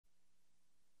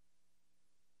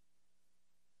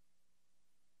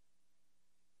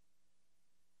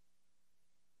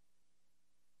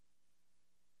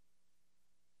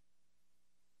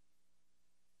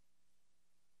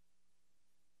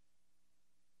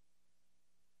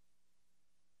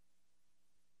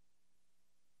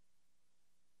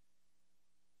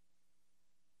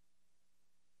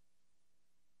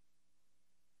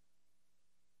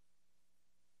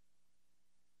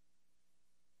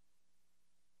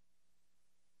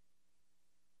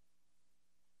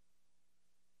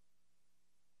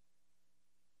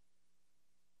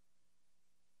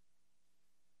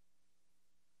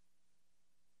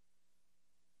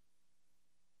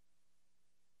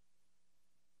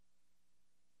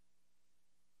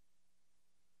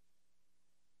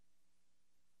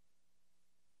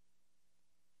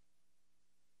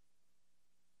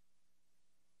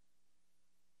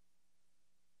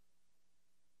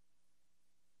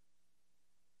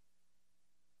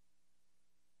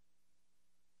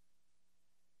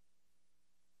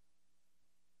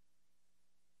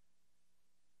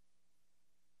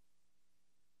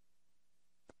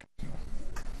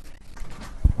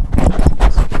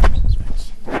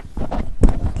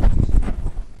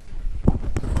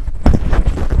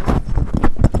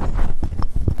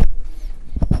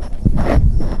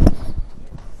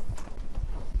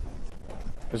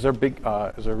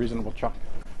Is there a reasonable chunk?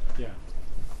 Yeah.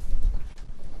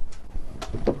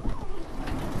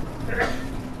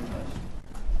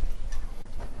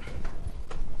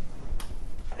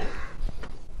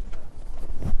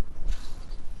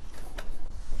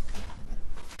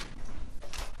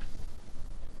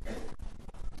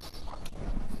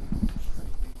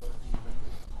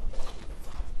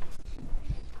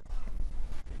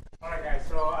 All right, guys.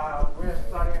 So we're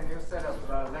starting a new set of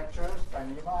lectures by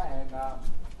Nima, and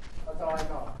that's all I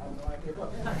know. I have no idea.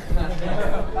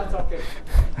 That's okay.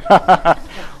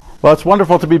 Well, it's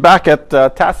wonderful to be back at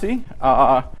TASI.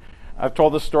 I've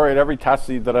told this story at every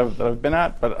TASI that I've been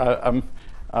at, but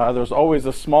there's always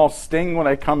a small sting when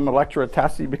I come to lecture at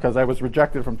TASI because I was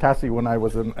rejected from TASI when I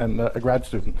was a grad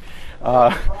student.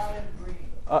 By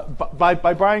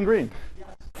Brian Greene.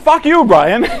 Yes. Fuck you,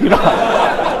 Brian.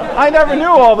 I never knew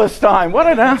all this time. What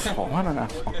an asshole. What an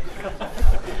asshole.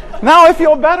 Now I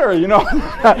feel better,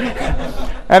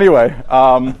 Anyway,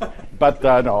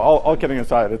 no, all kidding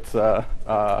aside, it's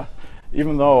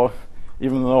even though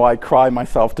I cry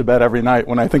myself to bed every night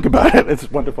when I think about it,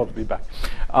 it's wonderful to be back.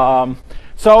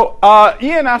 So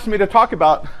Ian asked me to talk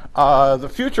about the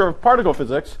future of particle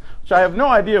physics, which I have no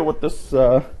idea what this,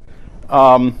 no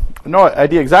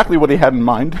idea exactly what he had in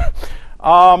mind.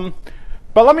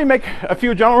 But let me make a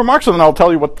few general remarks, and then I'll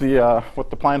tell you what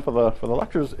the plan for the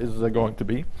lectures is going to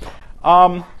be.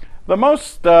 The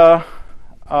most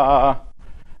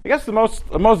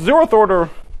zeroth order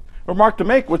remark to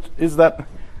make, which is that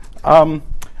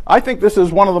I think this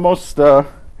is one of the most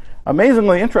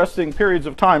amazingly interesting periods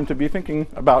of time to be thinking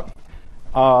about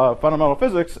fundamental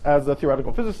physics as a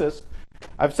theoretical physicist.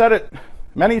 I've said it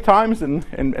many times in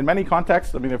many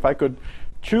contexts. I mean, if I could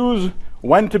choose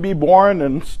when to be born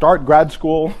and start grad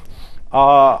school,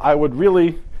 I would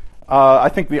really, I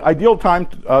think the ideal time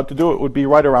to do it would be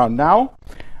right around now.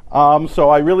 So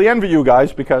I really envy you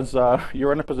guys because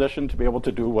you're in a position to be able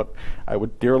to do what I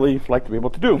would dearly like to be able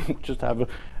to do, which is to have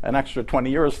an extra 20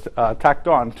 years tacked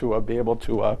on to be able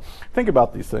to think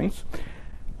about these things.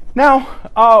 Now,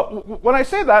 when I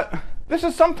say that, this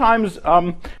is sometimes,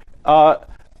 and I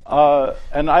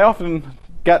often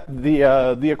get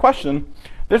the question,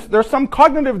 there's some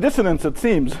cognitive dissonance, it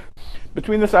seems,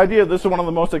 between this idea this is one of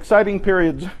the most exciting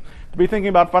periods to be thinking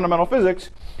about fundamental physics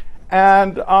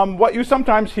and what you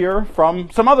sometimes hear from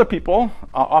some other people,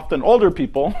 often older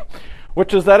people,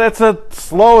 which is that it's a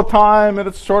slow time and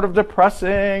it's sort of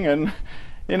depressing and,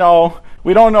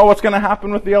 we don't know what's going to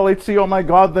happen with the LHC. Oh my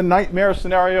God, the nightmare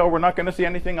scenario. We're not going to see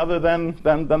anything other than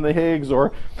the Higgs,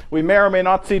 or we may or may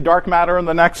not see dark matter in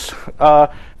the next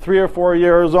 3 or 4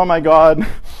 years. Oh my God,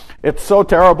 it's so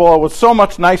terrible. It was so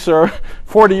much nicer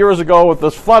 40 years ago with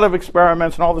this flood of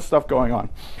experiments and all this stuff going on.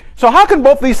 So how can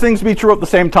both these things be true at the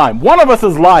same time? One of us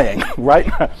is lying, right?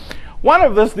 One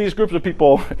of these groups of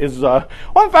people is, well,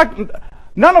 in fact,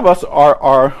 none of us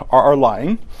are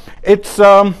lying.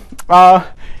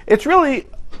 It's really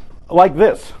like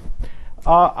this.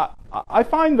 I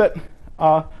find that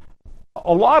a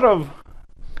lot of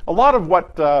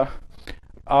what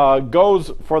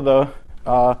goes for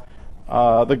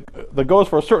goes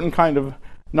for a certain kind of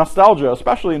nostalgia,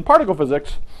 especially in particle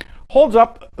physics, holds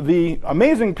up the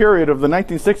amazing period of the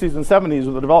 1960s and 70s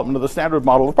with the development of the standard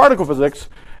model of particle physics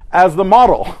as the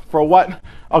model for what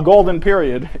a golden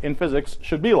period in physics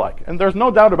should be like. And there's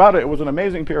no doubt about it, it was an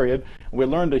amazing period. We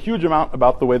learned a huge amount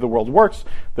about the way the world works.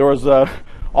 There was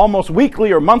almost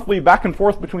weekly or monthly back and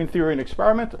forth between theory and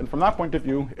experiment, and from that point of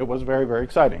view, it was very, very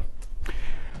exciting.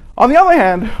 On the other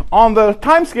hand, on the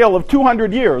timescale of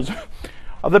 200 years,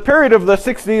 the period of the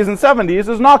 60s and 70s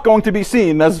is not going to be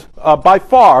seen as by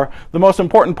far the most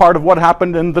important part of what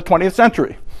happened in the 20th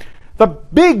century. The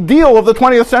big deal of the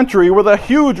 20th century were the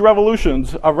huge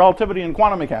revolutions of relativity and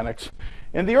quantum mechanics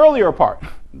in the earlier part,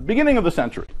 beginning of the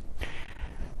century.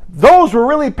 Those were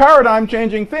really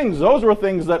paradigm-changing things. Those were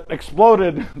things that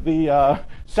exploded the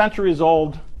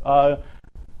centuries-old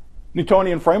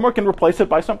Newtonian framework and replaced it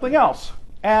by something else.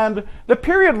 And the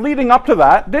period leading up to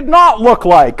that did not look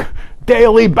like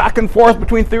daily back and forth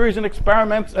between theories and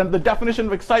experiments and the definition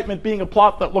of excitement being a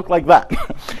plot that looked like that.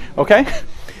 Okay?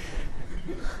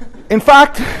 In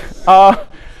fact,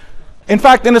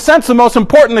 in a sense, the most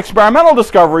important experimental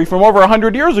discovery from over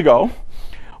 100 years ago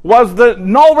was the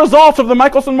null results of the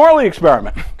Michelson-Morley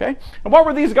experiment. Okay? And what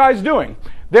were these guys doing?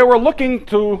 They were looking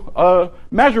to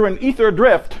measure an ether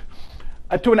drift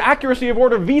to an accuracy of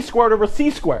order v squared over c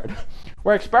squared,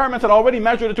 where experiments had already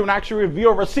measured it to an accuracy of v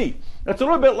over c. It's a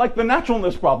little bit like the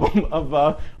naturalness problem of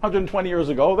 120 years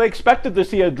ago. They expected to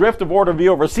see a drift of order v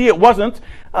over c. It wasn't.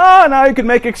 Now you can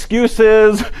make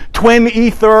excuses, twin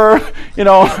ether,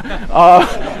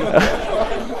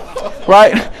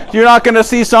 right? You're not going to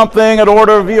see something at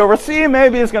order of v over c.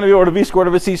 Maybe it's going to be order of v squared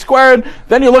over c squared.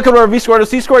 Then you look at order of v squared over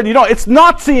c squared. You know, it's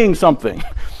not seeing something.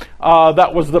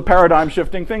 That was the paradigm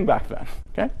shifting thing back then.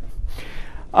 Okay.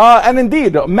 And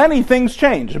indeed, many things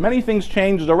changed. Many things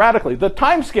changed radically. The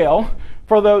time scale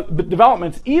for the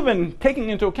developments, even taking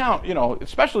into account, you know,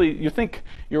 especially you think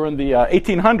you're in the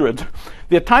 1800s,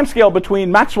 the time scale between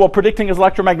Maxwell predicting his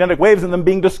electromagnetic waves and them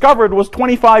being discovered was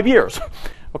 25 years.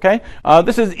 Okay,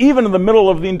 this is even in the middle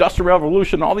of the Industrial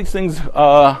Revolution. All these things,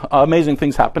 amazing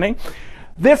things happening.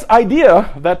 This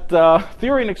idea that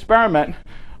theory and experiment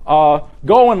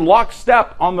go in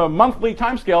lockstep on the monthly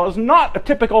timescale is not a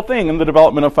typical thing in the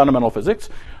development of fundamental physics.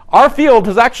 Our field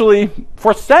has actually,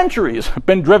 for centuries,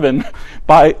 been driven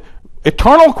by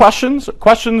eternal questions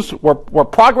where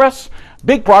progress,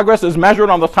 big progress, is measured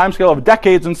on the timescale of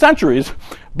decades and centuries,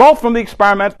 both from the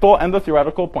experimental and the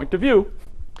theoretical point of view.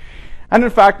 And in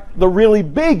fact, the really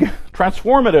big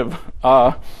transformative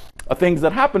things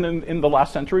that happened in the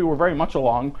last century were very much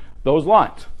along those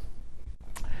lines.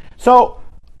 So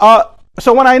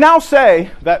when I now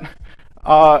say that,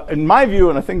 in my view,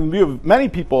 and I think in the view of many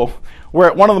people, we're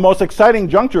at one of the most exciting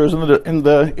junctures in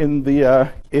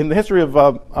the history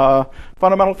of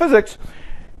fundamental physics,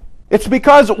 it's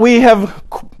because we have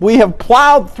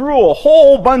plowed through a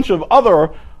whole bunch of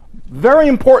other very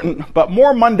important but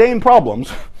more mundane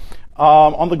problems,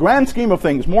 on the grand scheme of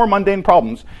things, more mundane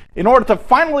problems, in order to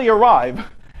finally arrive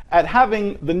at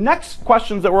having the next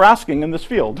questions that we're asking in this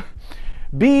field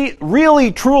be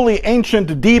really, truly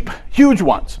ancient, deep, huge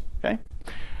ones. Okay?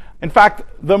 In fact,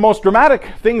 the most dramatic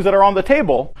things that are on the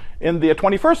table in the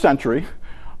 21st century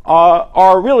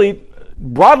are really,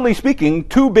 broadly speaking,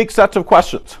 two big sets of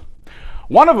questions.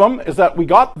 One of them is that we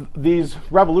got these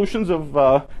revolutions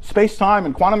of space-time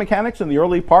and quantum mechanics in the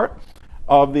early part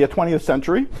of the 20th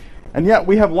century, and yet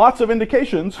we have lots of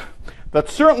indications that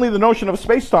certainly the notion of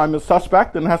space-time is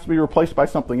suspect and has to be replaced by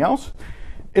something else.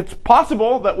 It's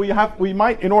possible that we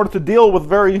might, in order to deal with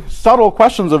very subtle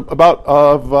questions about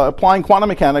applying quantum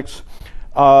mechanics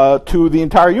to the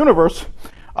entire universe,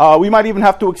 we might even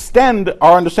have to extend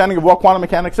our understanding of what quantum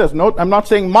mechanics is. Note, I'm not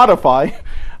saying modify.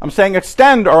 I'm saying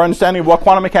extend our understanding of what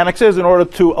quantum mechanics is in order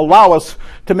to allow us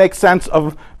to make sense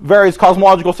of various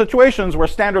cosmological situations where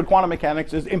standard quantum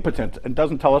mechanics is impotent and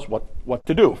doesn't tell us what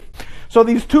to do. So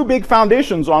these two big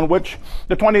foundations on which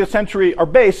the 20th century are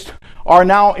based are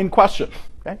now in question.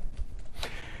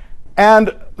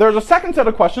 And there's a second set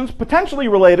of questions potentially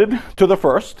related to the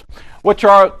first, which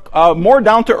are more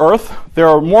down to earth.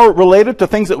 They're more related to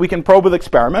things that we can probe with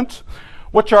experiments,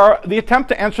 which are the attempt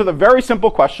to answer the very simple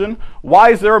question,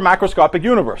 why is there a macroscopic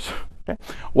universe? Okay?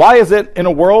 Why is it in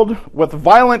a world with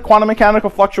violent quantum mechanical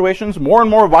fluctuations, more and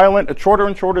more violent at shorter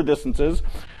and shorter distances,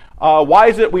 why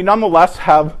is it we nonetheless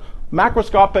have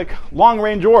macroscopic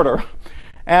long-range order?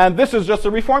 And this is just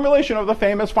a reformulation of the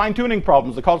famous fine-tuning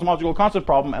problems. The cosmological constant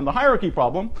problem and the hierarchy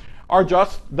problem are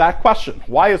just that question.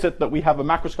 Why is it that we have a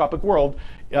macroscopic world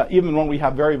even when we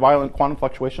have very violent quantum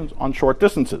fluctuations on short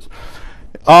distances?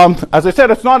 As I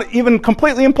said, it's not even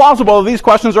completely implausible that these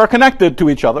questions are connected to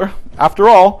each other. After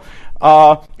all,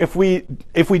 if we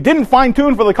didn't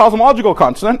fine-tune for the cosmological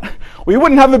constant, we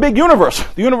wouldn't have a big universe.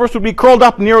 The universe would be curled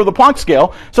up near the Planck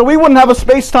scale, so we wouldn't have a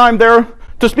space-time there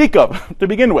to speak of to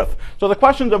begin with. So the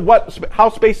questions of how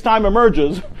space-time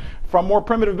emerges from more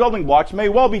primitive building blocks may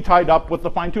well be tied up with the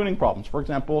fine-tuning problems. For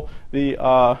example, the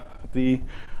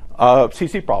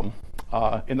CC problem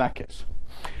in that case.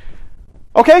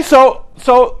 Okay, so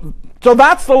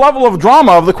that's the level of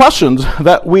drama of the questions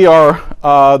that we are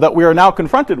now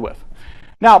confronted with.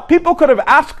 Now, people could have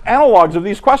asked analogs of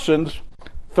these questions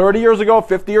 30 years ago,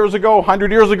 50 years ago,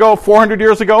 100 years ago, 400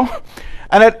 years ago.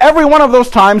 And at every one of those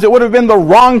times, it would have been the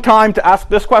wrong time to ask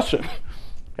this question.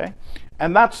 Okay?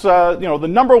 And that's the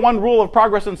number one rule of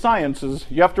progress in science is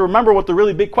you have to remember what the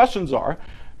really big questions are,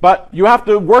 but you have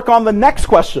to work on the next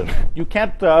question. You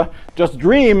can't just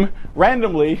dream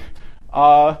randomly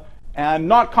and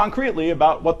not concretely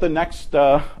about what the next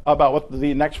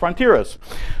frontier is.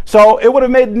 So it would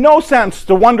have made no sense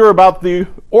to wonder about the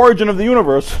origin of the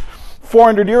universe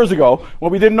 400 years ago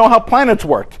when we didn't know how planets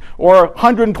worked, or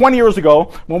 120 years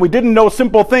ago when we didn't know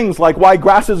simple things like why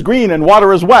grass is green and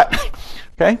water is wet.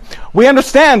 Okay? We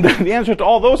understand the answer to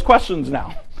all those questions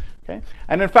now. Okay?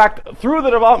 And in fact, through the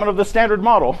development of the standard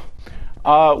model,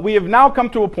 we have now come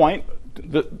to a point,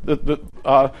 the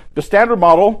standard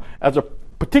model as a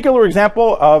particular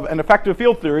example of an effective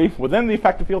field theory within the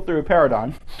effective field theory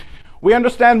paradigm, we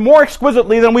understand more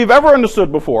exquisitely than we've ever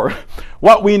understood before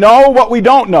what we know, what we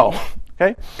don't know.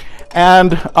 Okay?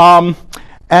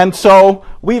 And so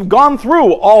we've gone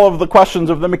through all of the questions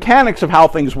of the mechanics of how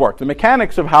things work, the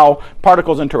mechanics of how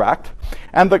particles interact.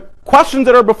 And the questions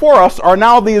that are before us are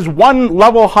now these one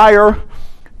level higher,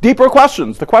 deeper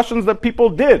questions, the questions that people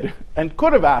did and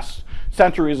could have asked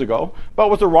centuries ago, but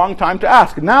was the wrong time to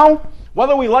ask. Now,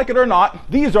 whether we like it or not,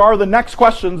 these are the next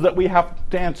questions that we have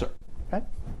to answer. Okay?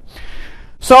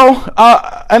 So,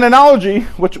 an analogy,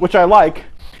 which I like,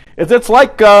 is it's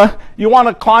like you want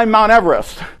to climb Mount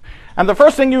Everest. And the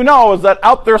first thing you know is that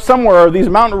out there somewhere are these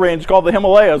mountain ranges called the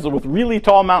Himalayas with really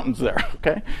tall mountains there.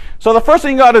 Okay, so the first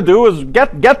thing you got to do is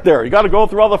get there. You got to go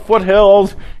through all the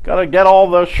foothills. Got to get all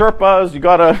the Sherpas. You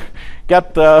got to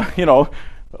get the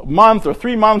a month or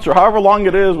 3 months or however long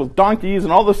it is with donkeys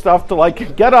and all this stuff to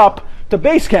like get up to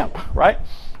base camp. Right?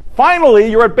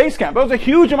 Finally, you're at base camp. It was a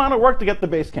huge amount of work to get to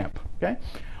base camp. Okay,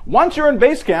 once you're in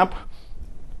base camp,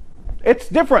 it's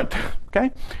different.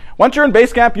 Okay. Once you're in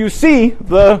base camp, you see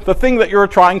the thing that you're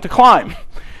trying to climb.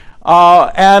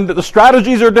 And the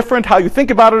strategies are different. How you think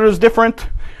about it is different.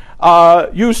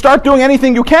 You start doing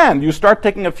anything you can. You start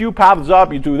taking a few paths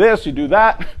up. You do this, you do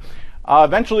that.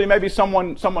 Eventually, maybe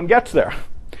someone gets there.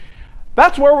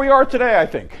 That's where we are today, I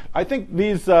think. I think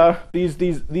these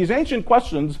ancient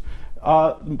questions,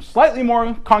 slightly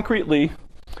more concretely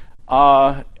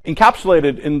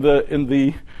encapsulated in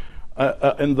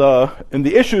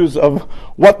the issues of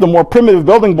what the more primitive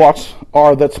building blocks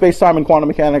are that space-time and quantum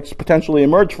mechanics potentially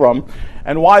emerge from,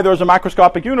 and why there's a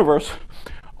macroscopic universe,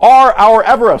 are our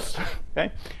Everest.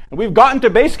 Okay? And we've gotten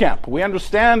to base camp. We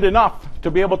understand enough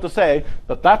to be able to say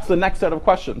that that's the next set of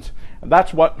questions, and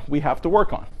that's what we have to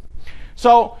work on.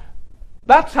 So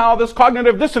that's how this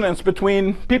cognitive dissonance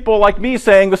between people like me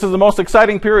saying this is the most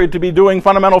exciting period to be doing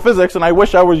fundamental physics, and I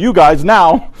wish I was you guys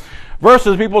now,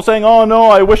 versus people saying, "Oh no,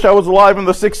 I wish I was alive in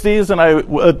the '60s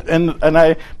and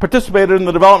I participated in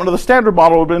the development of the Standard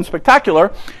Model. It would have been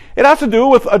spectacular." It has to do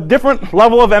with a different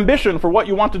level of ambition for what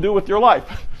you want to do with your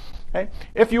life. Okay?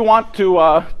 If you want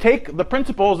to take the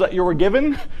principles that you were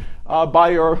given by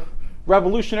your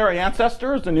revolutionary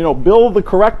ancestors and build the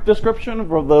correct description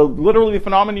of literally the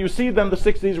phenomenon you see, then the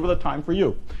 '60s were the time for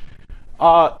you.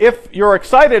 If you're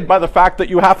excited by the fact that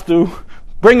you have to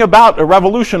bring about a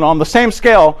revolution on the same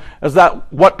scale as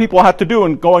what people had to do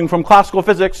in going from classical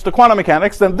physics to quantum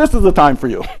mechanics, then this is the time for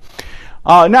you.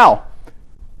 Now,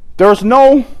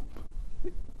 no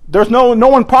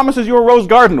one promises you a rose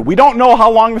garden. We don't know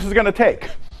how long this is going to take.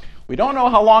 We don't know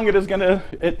how long it is going to.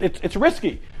 It's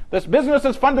risky. This business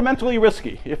is fundamentally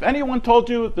risky. If anyone told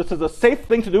you this is a safe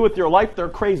thing to do with your life, they're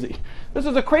crazy. This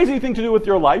is a crazy thing to do with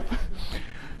your life.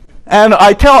 And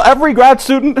I tell every grad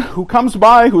student who comes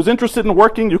by who's interested in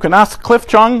working, you can ask Cliff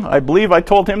Chung, I believe I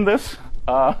told him this,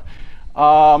 that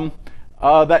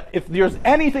if there's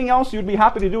anything else you'd be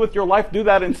happy to do with your life, do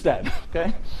that instead.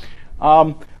 Okay?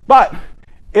 But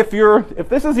if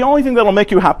this is the only thing that'll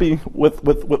make you happy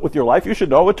with your life, you should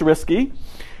know it's risky.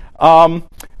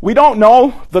 We don't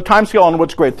know the timescale on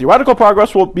which great theoretical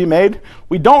progress will be made.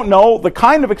 We don't know the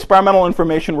kind of experimental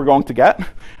information we're going to get,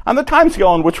 and the timescale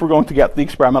on which we're going to get the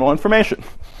experimental information.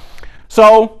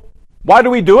 So, why do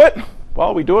we do it?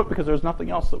 Well, we do it because there's nothing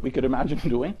else that we could imagine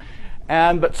doing,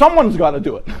 but someone's got to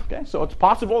do it. Okay, so it's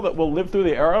possible that we'll live through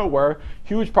the era where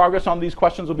huge progress on these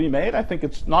questions will be made. I think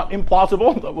it's not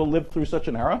implausible that we'll live through such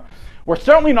an era. We're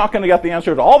certainly not going to get the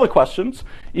answer to all the questions,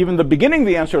 even the beginning of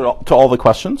the answer to all the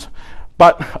questions.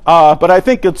 But I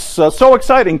think it's so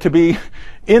exciting to be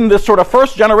in this sort of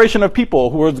first generation of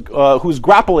people who's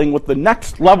grappling with the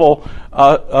next level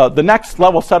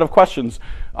set of questions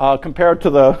compared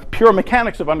to the pure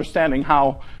mechanics of understanding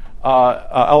how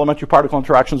elementary particle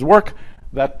interactions work.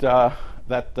 That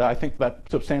I think that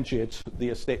substantiates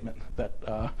the statement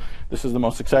that this is the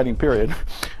most exciting period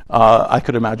I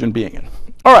could imagine being in.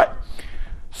 All right.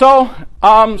 So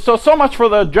much for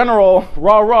the general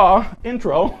rah-rah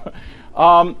intro.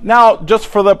 Now, just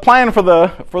for the plan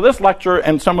for this lecture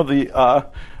and some of the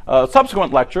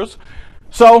subsequent lectures.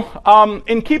 So,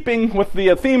 in keeping with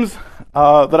the themes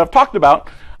that I've talked about,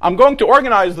 I'm going to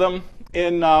organize them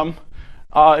in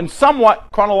somewhat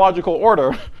chronological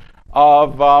order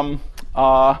of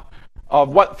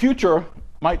what future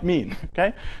might mean.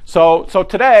 Okay. So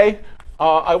today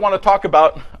I want to talk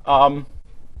about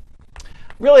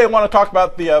really I want to talk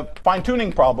about the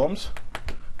fine-tuning problems.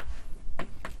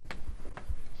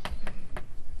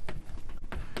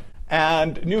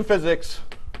 And new physics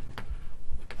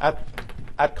at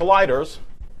colliders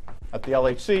at the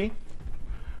LHC.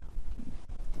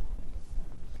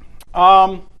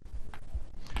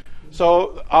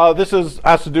 This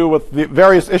has to do with the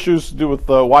various issues to do with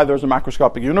why there's a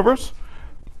macroscopic universe.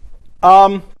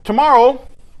 Tomorrow,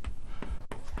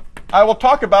 I will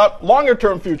talk about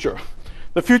longer-term future,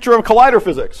 the future of collider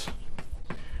physics.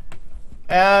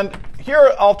 And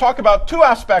here I'll talk about two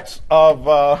aspects of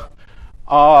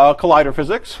collider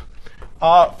physics.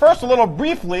 First, a little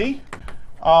briefly,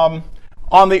 on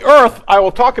the Earth, I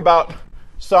will talk about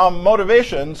some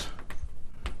motivations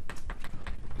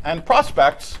and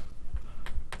prospects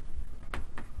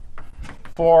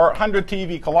for 100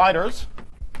 TeV colliders.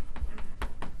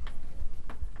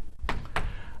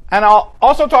 And I'll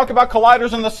also talk about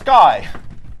colliders in the sky,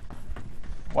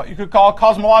 what you could call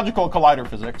cosmological collider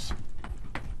physics.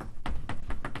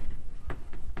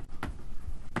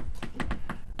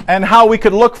 And how we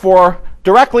could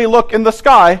directly look in the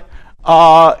sky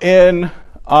in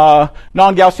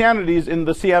non-Gaussianities in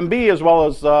the CMB, as well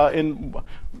as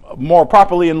more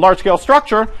properly in large-scale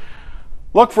structure,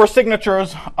 look for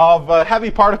signatures of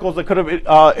heavy particles that could have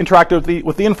interacted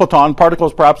with the inflaton,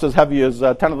 particles perhaps as heavy as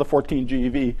 10 to the 14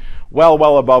 GeV,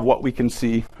 well above what we can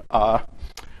see in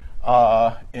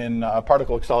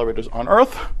particle accelerators on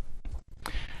Earth.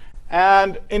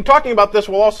 And in talking about this,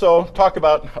 we'll also talk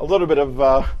about a little bit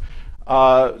of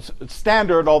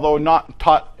standard, although not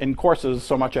taught in courses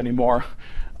so much anymore,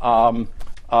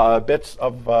 bits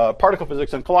of particle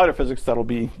physics and collider physics that'll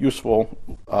be useful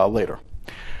later.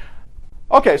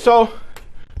 Okay, so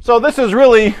this is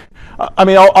really,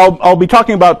 I'll be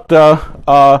talking about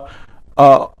the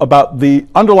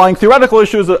underlying theoretical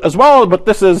issues as well, but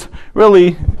this is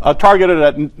really targeted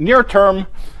at near-term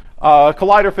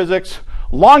collider physics.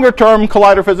 Longer-term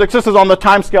collider physics, this is on the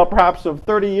time scale perhaps of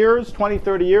 30 years, 20,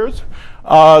 30 years,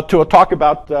 to talk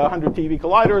about 100 TeV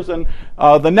colliders. And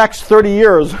the next 30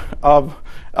 years of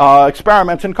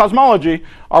experiments in cosmology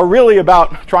are really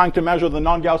about trying to measure the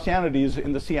non-Gaussianities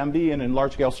in the CMB and in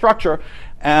large-scale structure.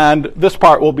 And this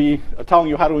part will be telling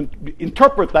you how to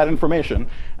interpret that information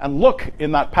and look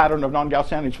in that pattern of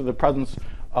non-Gaussianities for the presence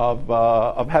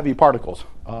of heavy particles,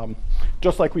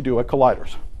 just like we do at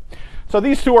colliders. So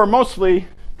these two are mostly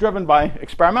driven by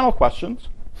experimental questions.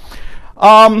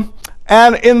 And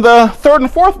in the third and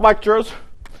fourth lectures,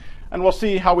 and we'll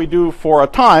see how we do for a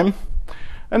time,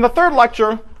 in the third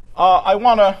lecture, I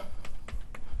want to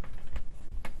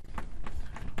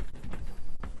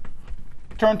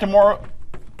turn to more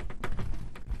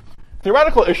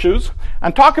theoretical issues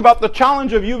and talk about the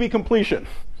challenge of UV completion.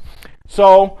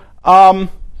 So how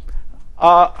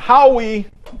we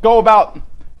go about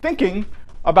thinking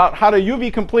about how to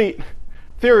UV complete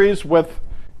theories with,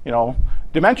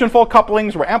 dimensionful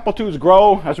couplings where amplitudes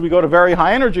grow as we go to very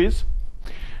high energies.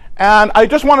 And I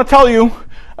just want to tell you,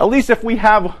 at least if we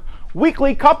have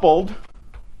weakly coupled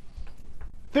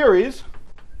theories,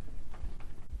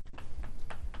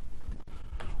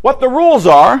 what the rules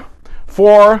are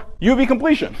for UV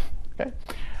completion. Okay?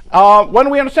 When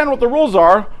we understand what the rules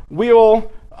are, we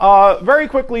will very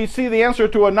quickly see the answer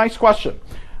to a nice question.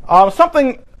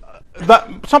 Something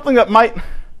that might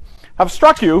have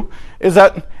struck you is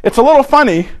that it's a little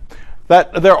funny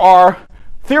that there are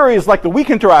theories like the weak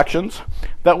interactions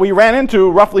that we ran into,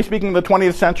 roughly speaking, in the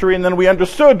 20th century, and then we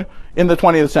understood in the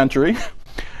 20th century.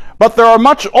 But there are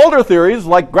much older theories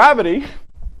like gravity,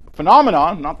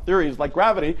 phenomena, not theories like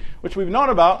gravity, which we've known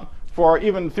about for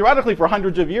even theoretically for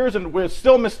hundreds of years, and we're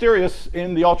still mysterious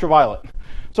in the ultraviolet.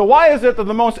 So why is it that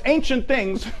the most ancient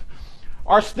things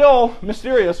are still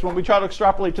mysterious when we try to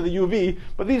extrapolate to the UV,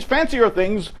 but these fancier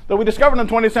things that we discovered in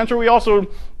the 20th century, we also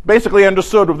basically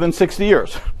understood within 60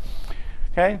 years.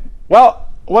 Okay? Well,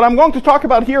 what I'm going to talk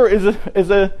about here is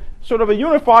a sort of a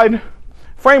unified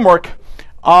framework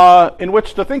in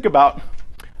which to think about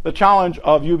the challenge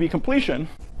of UV completion.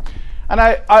 And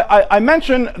I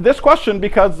mention this question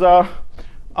because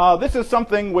this is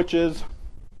something which is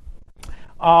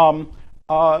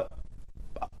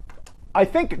I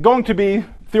think going to be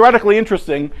theoretically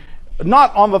interesting,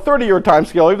 not on the 30-year time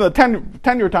scale, even the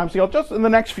 10-year time scale, just in the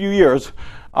next few years.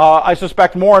 I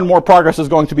suspect more and more progress is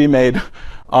going to be made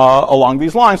along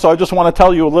these lines. So I just want to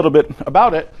tell you a little bit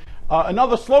about it.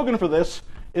 Another slogan for this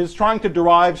is trying to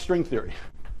derive string theory.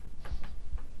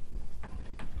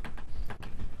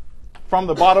 From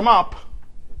the bottom up,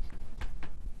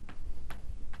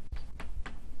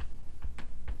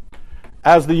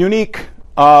 as the unique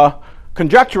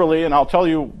conjecturally, and I'll tell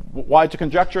you why it's a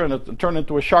conjecture and it turned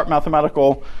into a sharp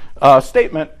mathematical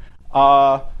statement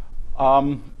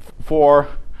for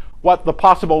what the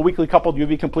possible weakly coupled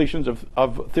UV completions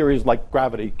of theories like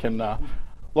gravity can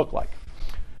look like.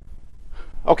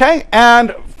 Okay,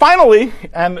 and finally,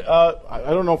 and I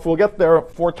don't know if we'll get there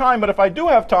for time, but if I do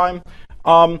have time,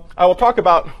 I will talk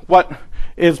about what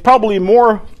is probably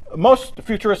most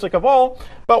futuristic of all,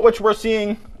 but which we're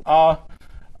seeing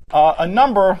a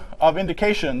number of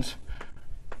indications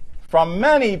from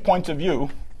many points of view,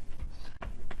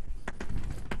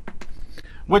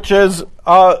 which is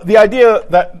the idea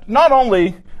that not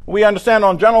only we understand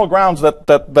on general grounds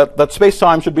that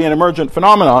space-time should be an emergent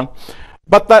phenomenon,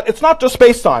 but that it's not just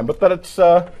space-time, but that it's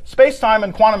space-time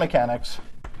and quantum mechanics,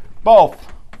 both,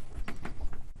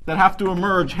 that have to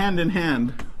emerge hand in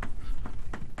hand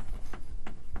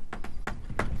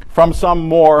from some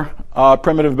more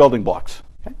primitive building blocks.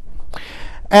 Okay?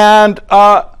 And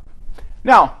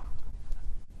now,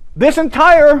 this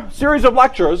entire series of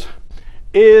lectures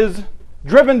is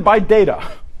driven by data.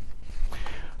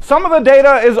 Some of the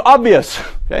data is obvious.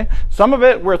 Okay? Some of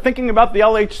it we're thinking about the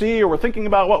LHC, or we're thinking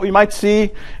about what we might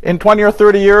see in 20 or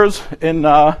 30 years in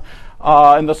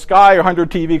the sky or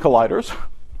 100 TV colliders.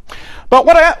 But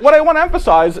what I want to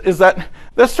emphasize is that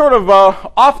this sort of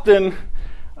often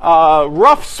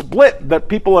rough split that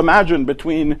people imagine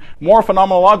between more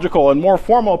phenomenological and more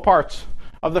formal parts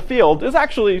of the field is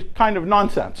actually kind of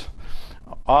nonsense.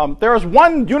 There is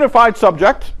one unified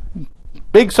subject,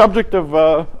 big subject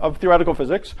of theoretical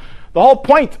physics. The whole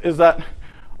point is that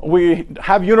we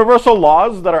have universal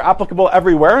laws that are applicable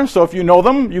everywhere, so if you know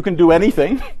them, you can do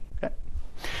anything. Okay.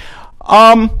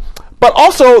 But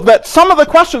also that some of the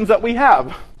questions that we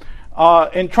have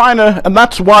in trying to, and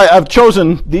that's why I've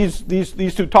chosen these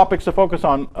two topics to focus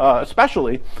on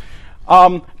especially,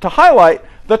 to highlight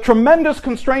the tremendous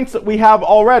constraints that we have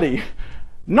already,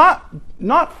 not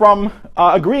from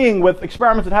agreeing with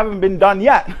experiments that haven't been done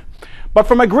yet, but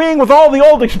from agreeing with all the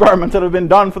old experiments that have been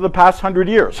done for the past 100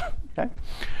 years. Okay?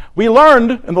 We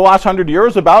learned in the last 100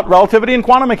 years about relativity and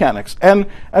quantum mechanics, and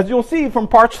as you'll see from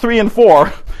parts 3 and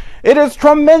 4, it is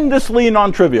tremendously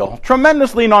non-trivial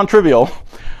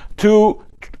to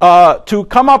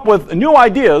come up with new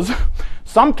ideas,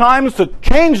 sometimes to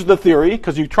change the theory,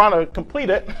 because you're trying to complete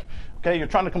it, okay, you're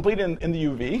trying to complete it in the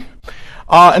UV,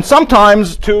 and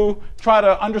sometimes to try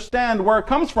to understand where it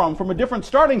comes from a different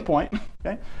starting point,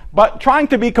 okay, but trying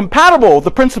to be compatible with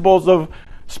the principles of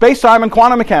space-time and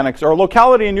quantum mechanics, or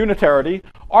locality and unitarity,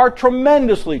 are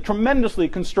tremendously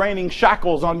constraining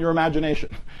shackles on your imagination.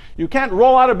 You can't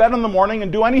roll out of bed in the morning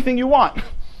and do anything you want.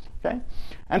 Okay?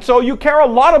 And so you care a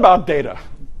lot about data,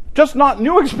 just not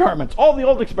new experiments. All the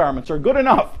old experiments are good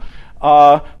enough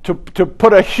to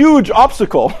put a huge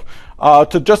obstacle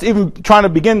to just even trying to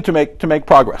begin to make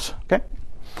progress. Okay?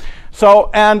 So,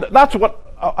 and that's what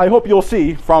I hope you'll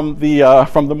see from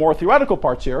the more theoretical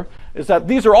parts here, is that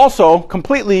these are also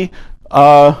completely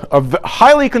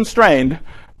highly constrained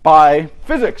by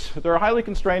physics. They're highly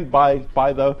constrained by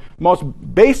the most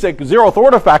basic zeroth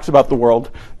order facts about the world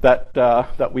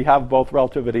that we have both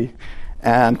relativity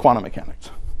and quantum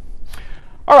mechanics.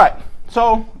 All right.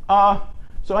 So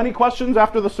any questions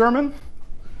after the sermon?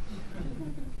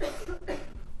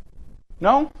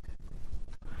 No?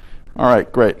 All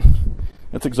right. Great.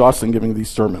 It's exhausting giving these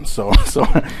sermons. So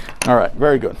all right.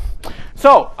 Very good.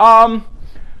 So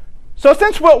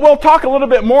since we'll talk a little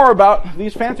bit more about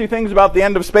these fancy things about the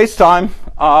end of space-time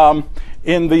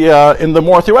in the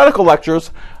more theoretical lectures,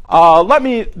 let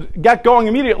me get going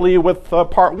immediately with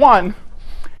part 1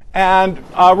 and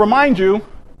remind you.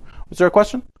 Was there a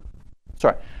question?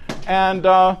 Sorry. And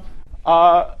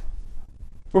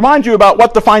remind you about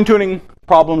what the fine-tuning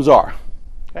problems are.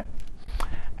 Okay?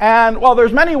 And well,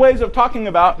 there's many ways of talking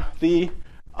about the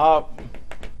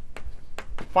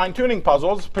fine-tuning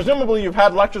puzzles. Presumably you've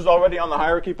had lectures already on the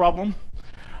hierarchy problem.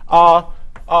 I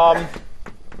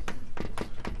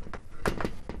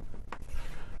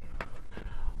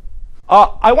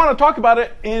want to talk about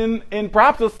it in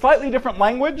perhaps a slightly different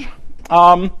language.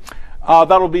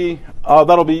 That'll be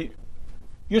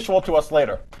useful to us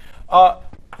later.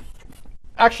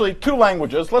 Actually, 2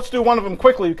 languages. Let's do one of them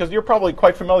quickly, because you're probably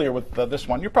quite familiar with this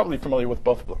one. You're probably familiar with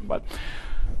both of them. But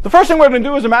the first thing we're going to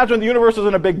do is imagine the universe is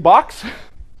in a big box.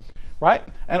 Right?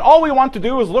 And all we want to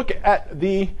do is look at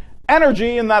the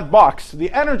energy in that box,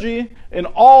 the energy in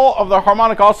all of the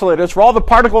harmonic oscillators for all the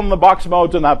particle in the box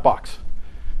modes in that box.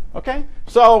 Okay?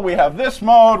 So we have this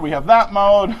mode, we have that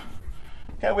mode.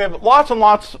 Okay, we have lots and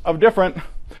lots of different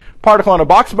particle in a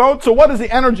box mode. So what is the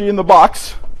energy in the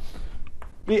box?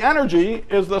 The energy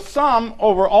is the sum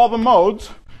over all the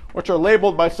modes, which are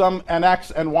labeled by some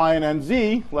nx, ny, and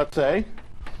nz, let's say,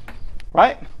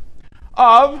 right,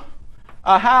 of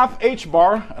a half h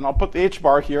bar, and I'll put the h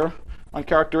bar here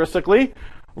uncharacteristically,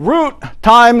 root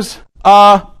times,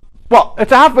 well,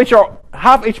 it's a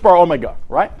half h bar omega,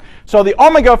 right? So the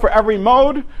omega for every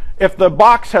mode, if the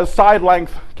box has side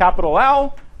length capital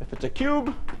L, if it's a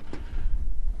cube,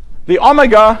 the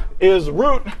omega is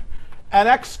root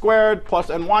nx squared plus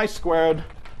ny squared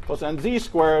plus nz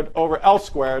squared over L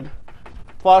squared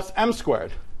plus m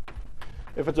squared.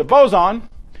 if it's a boson.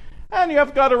 And you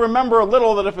have got to remember a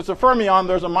little that if it's a fermion,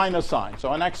 there's a minus sign. So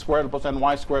nx squared plus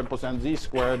ny squared plus nz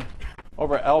squared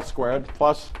over L squared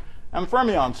plus m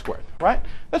fermion squared, right?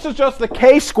 This is just the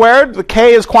k squared. The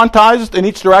k is quantized in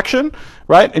each direction,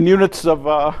 right, in units of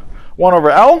 1 over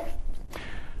L.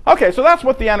 OK, so that's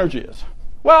what the energy is.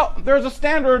 Well, there's a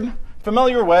standard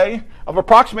familiar way of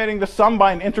approximating the sum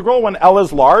by an integral when L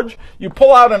is large. You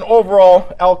pull out an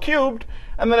overall L cubed,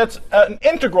 and then it's an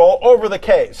integral over the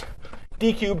k's.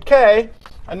 D cubed k,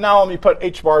 and now let me put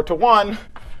h bar to 1,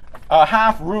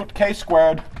 half root k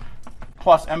squared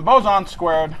plus m boson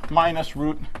squared minus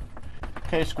root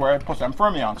k squared plus m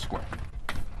fermion squared.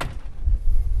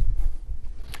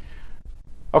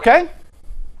 OK?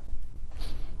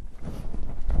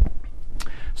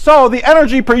 So the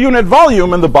energy per unit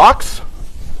volume in the box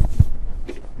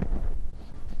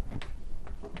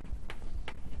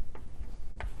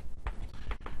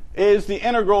is the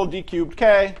integral d cubed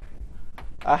k,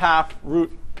 a half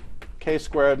root k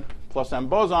squared plus m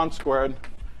boson squared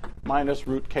minus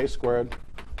root k squared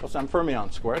plus m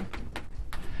fermion squared.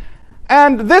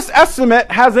 And this estimate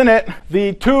has in it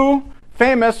the two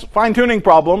famous fine-tuning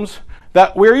problems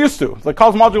that we're used to. The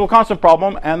cosmological constant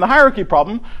problem and the hierarchy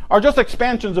problem are just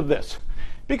expansions of this.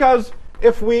 Because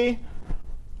if we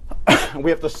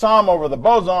have to sum over the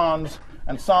bosons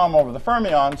and sum over the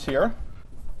fermions here.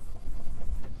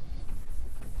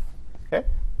 Okay.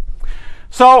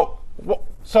 So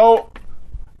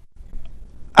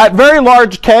at very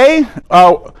large k,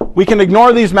 we can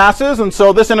ignore these masses, and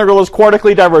so this integral is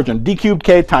quartically divergent, d cubed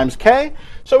k times k.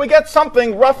 So we get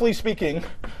something, roughly speaking,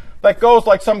 that goes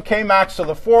like some k max to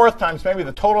the fourth times maybe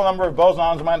the total number of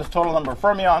bosons minus total number of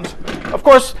fermions. Of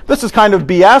course, this is kind of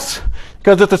BS,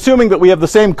 because it's assuming that we have the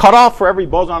same cutoff for every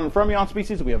boson and fermion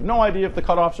species. We have no idea if the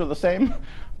cutoffs are the same.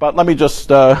 But let me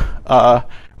just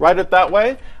write it that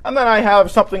way. And then I have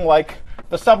something like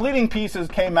the subleading piece is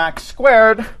k max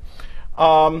squared.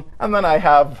 And then I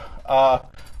have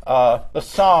the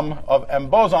sum of m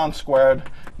boson squared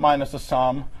minus the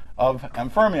sum of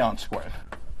m fermion squared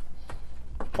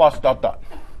plus dot dot.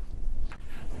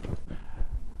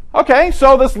 OK,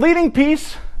 so this leading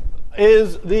piece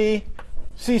is the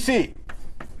CC.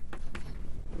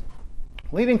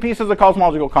 Leading piece is a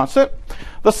cosmological constant.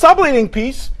 The subleading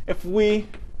piece, if we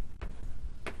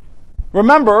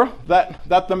remember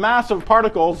that the mass of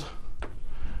particles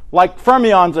like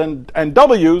fermions and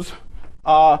W's,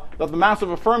 that the mass of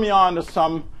a fermion is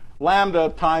some lambda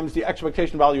times the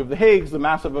expectation value of the Higgs, the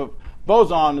mass of a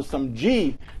boson is some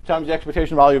g times the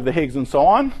expectation value of the Higgs, and so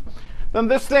on, then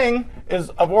this thing is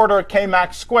of order k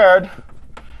max squared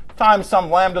times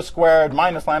some lambda squared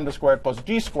minus lambda squared plus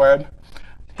g squared,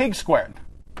 Higgs squared.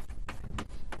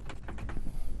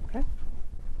 Okay.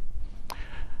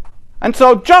 And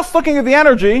so just looking at the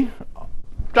energy,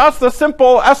 just the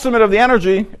simple estimate of the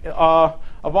energy of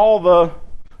all the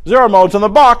zero modes in the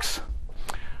box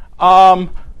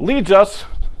leads us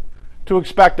to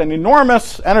expect an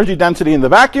enormous energy density in the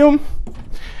vacuum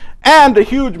and a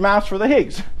huge mass for the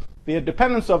Higgs. The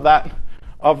dependence of that,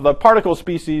 of the particle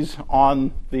species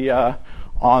on the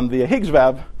Higgs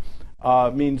valve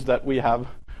means that we have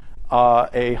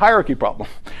a hierarchy problem.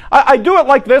 I do it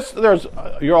like this.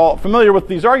 You're all familiar with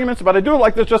these arguments, but I do it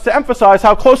like this just to emphasize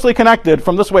how closely connected,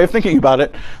 from this way of thinking about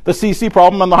it, the CC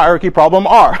problem and the hierarchy problem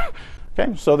are.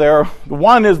 Okay, so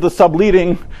one is the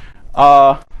subleading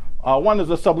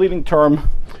term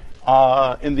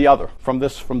in the other from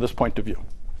this point of view.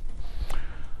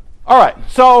 All right,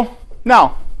 so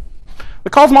now the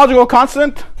cosmological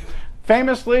constant,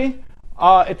 famously,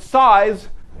 its size.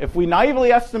 If we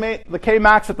naively estimate the k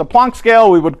max at the Planck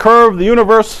scale, we would curve the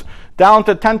universe down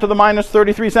to 10 to the minus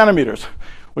 33 centimeters,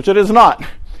 which it is not.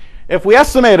 If we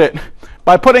estimate it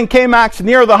by putting k max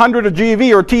near the 100 of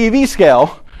GeV or TeV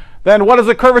scale, then what is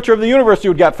the curvature of the universe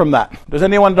you would get from that? Does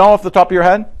anyone know off the top of your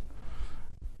head?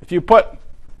 If you put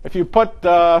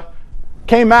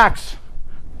k max,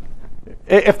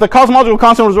 if the cosmological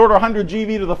constant was order 100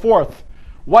 GeV to the fourth,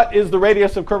 what is the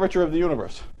radius of curvature of the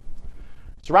universe?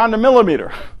 It's around a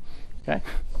millimeter.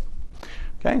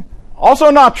 Okay.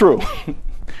 Also not true.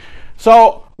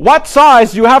 So what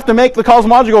size do you have to make the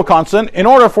cosmological constant in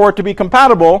order for it to be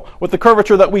compatible with the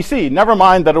curvature that we see? Never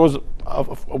mind that it was.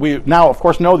 We now, of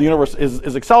course, know the universe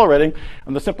is accelerating,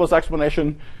 and the simplest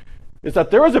explanation is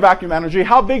that there is a vacuum energy.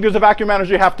 How big does a vacuum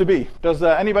energy have to be? Does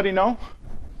anybody know?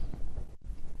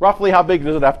 Roughly, how big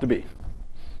does it have to be?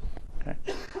 Okay.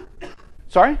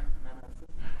 Sorry?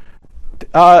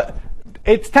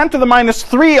 It's 10 to the minus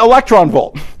 3 electron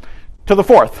volt to the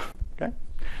fourth. Okay?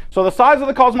 So the size of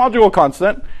the cosmological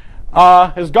constant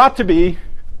has got to be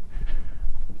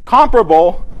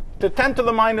comparable to 10 to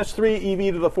the minus 3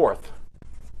 eV to the fourth.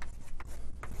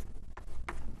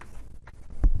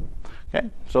 Okay,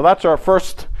 so that's our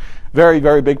first very,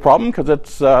 very big problem, because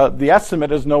it's the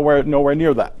estimate is nowhere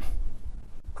near that.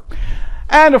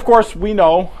 And of course, we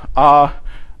know that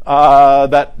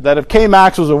if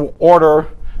Kmax was an order,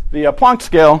 the Planck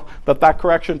scale, that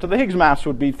correction to the Higgs mass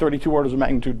would be 32 orders of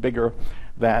magnitude bigger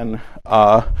than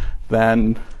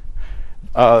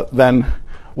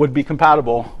would be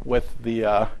compatible with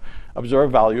the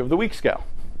observed value of the weak scale.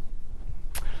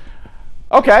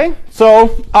 Okay,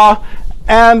 so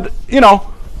and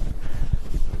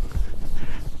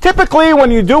typically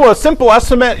when you do a simple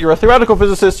estimate, you're a theoretical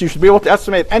physicist, you should be able to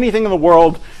estimate anything in the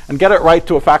world and get it right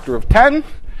to a factor of 10.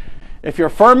 If you're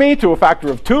Fermi, to a factor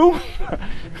of 2.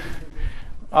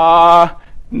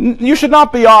 You should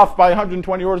not be off by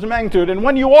 120 orders of magnitude. And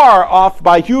when you are off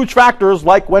by huge factors,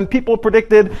 like when people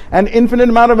predicted an infinite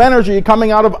amount of energy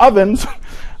coming out of ovens,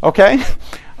 okay,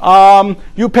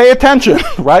 you pay attention,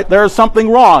 right? There's something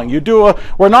wrong.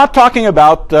 We're not talking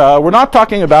about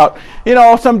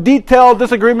some detailed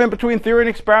disagreement between theory and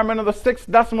experiment in the 6th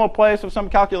decimal place of some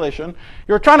calculation.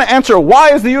 You're trying to answer,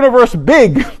 why is the universe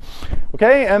big?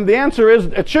 Okay, and the answer is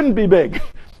it shouldn't be big.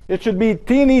 It should be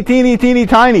teeny, teeny, teeny,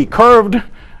 tiny, curved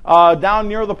down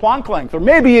near the Planck length, or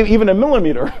maybe even a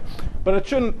millimeter. But it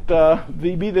shouldn't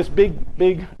be this big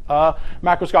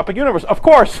macroscopic universe. Of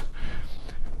course,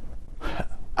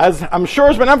 as I'm sure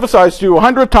has been emphasized to you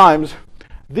 100 times,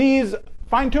 these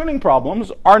fine-tuning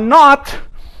problems are not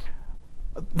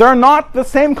the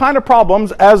same kind of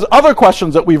problems as other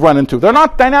questions that we've run into. They're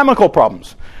not dynamical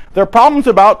problems. They're problems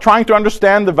about trying to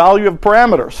understand the value of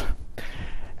parameters.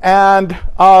 And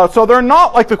so they're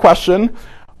not like the question,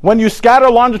 when you scatter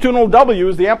longitudinal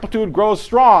W's, the amplitude grows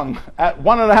strong at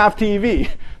 1.5 TeV.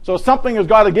 So something has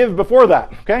got to give before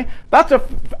that, okay? That's an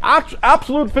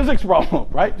absolute physics problem,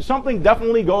 right? Something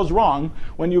definitely goes wrong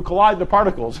when you collide the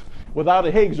particles without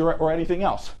a Higgs or anything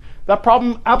else. That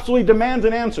problem absolutely demands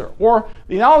an answer. Or,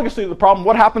 analogously to the problem,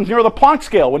 what happens near the Planck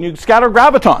scale when you scatter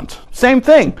gravitons? Same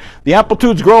thing. The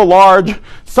amplitudes grow large.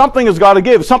 Something has got to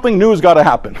give. Something new has got to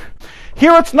happen.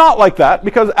 Here it's not like that,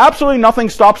 because absolutely nothing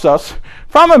stops us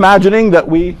from imagining that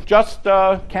we just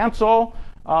cancel,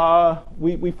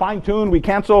 we fine-tune, we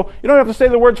cancel. You don't have to say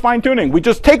the words fine-tuning. We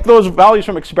just take those values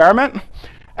from experiment.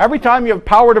 Every time you have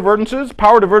power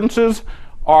divergences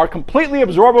are completely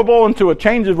absorbable into a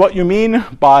change of what you mean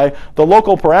by the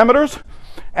local parameters.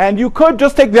 And you could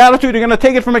just take the attitude, you're going to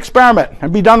take it from experiment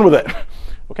and be done with it.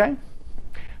 Okay?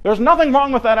 There's nothing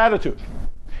wrong with that attitude.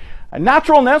 And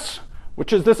naturalness,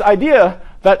 which is this idea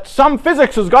that some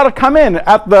physics has got to come in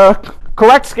at the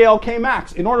correct scale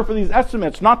Kmax in order for these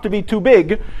estimates not to be too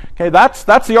big. Okay, that's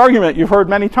the argument you've heard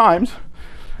many times.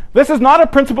 This is not a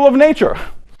principle of nature.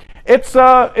 It's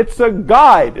a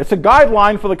guide. It's a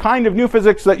guideline for the kind of new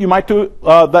physics that you might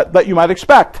that you might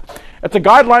expect. It's a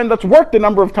guideline that's worked a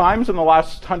number of times in the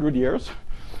last 100 years.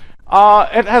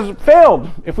 It has failed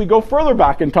if we go further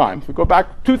back in time. If we go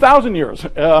back 2,000 years,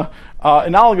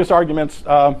 analogous arguments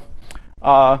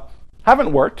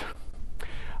haven't worked.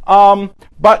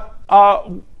 But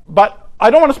I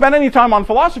don't want to spend any time on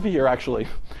philosophy here, actually.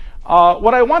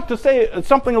 What I want to say is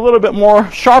something a little bit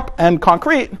more sharp and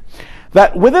concrete,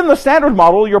 that within the standard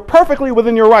model, you're perfectly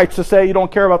within your rights to say you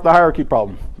don't care about the hierarchy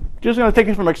problem. You're just going to take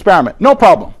it from experiment. No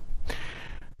problem.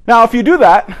 Now, if you do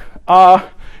that,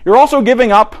 you're also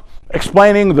giving up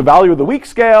explaining the value of the weak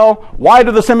scale. Why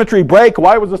did the symmetry break?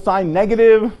 Why was the sign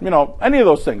negative? Any of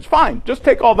those things. Fine. Just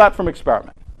take all that from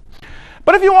experiment.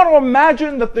 But if you want to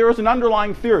imagine that there is an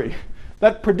underlying theory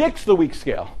that predicts the weak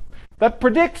scale, that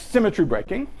predicts symmetry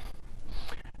breaking,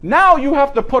 now you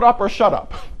have to put up or shut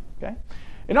up. Okay?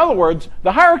 In other words,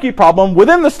 the hierarchy problem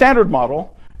within the standard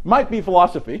model might be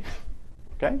philosophy.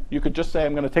 Okay? You could just say,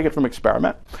 I'm going to take it from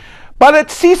experiment. But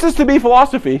it ceases to be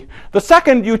philosophy the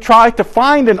second you try to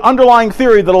find an underlying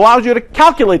theory that allows you to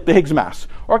calculate the Higgs mass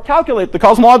or calculate the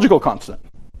cosmological constant.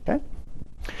 Okay?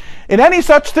 In any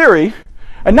such theory,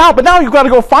 but now you've got to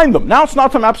go find them. Now it's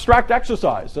not some abstract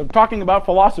exercise of talking about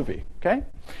philosophy. Okay?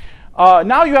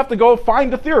 Now you have to go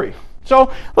find a theory.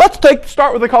 So let's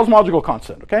start with the cosmological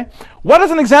constant. Okay? What is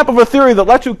an example of a theory that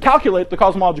lets you calculate the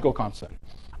cosmological constant?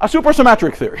 A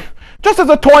supersymmetric theory. Just as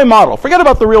a toy model. Forget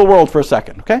about the real world for a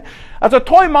second. Okay? As a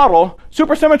toy model,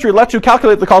 supersymmetry lets you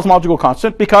calculate the cosmological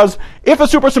constant, because if a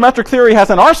supersymmetric theory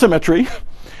has an R symmetry,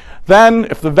 then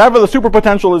if the VEV of the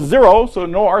superpotential is 0, so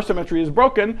no R symmetry is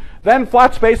broken, then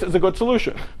flat space is a good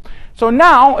solution. So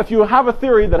now, if you have a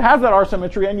theory that has that R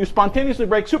symmetry and you spontaneously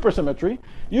break supersymmetry,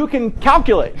 you can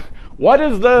calculate what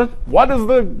is the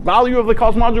value of the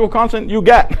cosmological constant you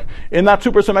get in that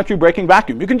supersymmetry breaking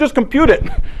vacuum? You can just compute it,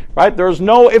 right? There's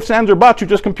no ifs, ands, or buts. You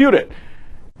just compute it.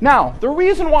 Now, the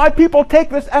reason why people take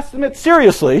this estimate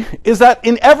seriously is that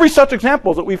in every such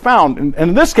example that we found, and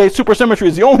in this case, supersymmetry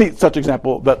is the only such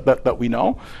example that we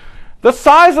know, the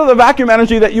size of the vacuum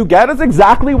energy that you get is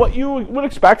exactly what you would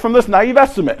expect from this naive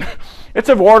estimate. It's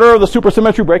of order of the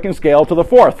supersymmetry breaking scale to the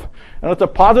fourth. And it's a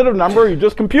positive number, you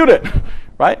just compute it,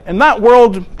 right? In that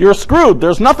world, you're screwed.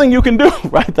 There's nothing you can do,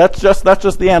 right? That's just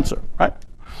the answer, right?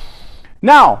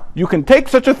 Now, you can take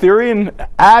such a theory and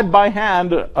add by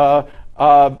hand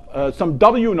some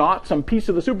W naught, some piece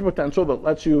of the superpotential that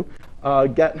lets you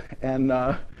get an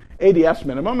ADS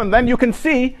minimum, and then you can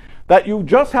see that you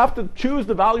just have to choose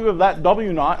the value of that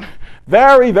W naught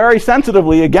very, very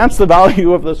sensitively against the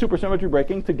value of the supersymmetry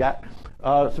breaking to get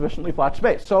sufficiently flat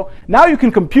space. So now you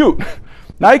can compute.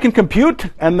 Now you can compute,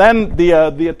 and then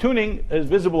the tuning is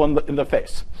visible in the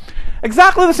face.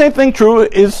 Exactly the same thing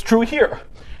is true here.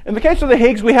 In the case of the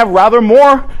Higgs, we have rather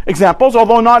more examples,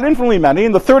 although not infinitely many.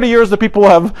 In the 30 years that people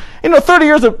have, 30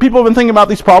 years that people have been thinking about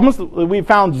these problems, we've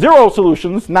found 0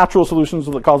 solutions, natural solutions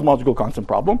to the cosmological constant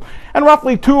problem, and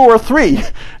roughly 2 or 3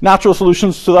 natural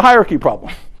solutions to the hierarchy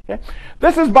problem. Okay?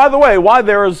 This is, by the way, why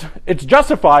it's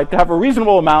justified to have a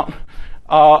reasonable amount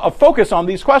of focus on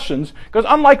these questions, because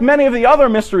unlike many of the other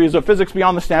mysteries of physics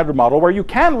beyond the Standard Model, where you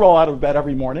can roll out of bed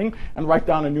every morning and write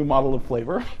down a new model of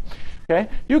flavor, okay,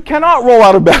 you cannot roll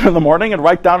out of bed in the morning and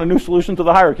write down a new solution to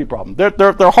the hierarchy problem.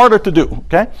 They're harder to do.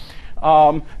 Okay,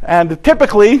 and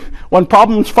typically when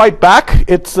problems fight back,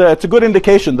 it's a good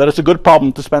indication that it's a good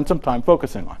problem to spend some time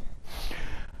focusing on.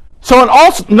 So in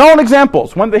all known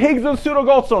examples, when the Higgs is a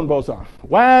pseudo-Goldstone boson,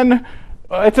 when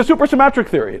it's a supersymmetric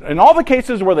theory, in all the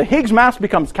cases where the Higgs mass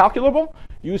becomes calculable,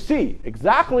 you see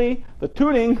exactly the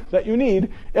tuning that you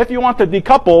need if you want to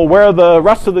decouple where the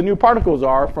rest of the new particles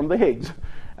are from the Higgs.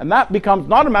 And that becomes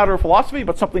not a matter of philosophy,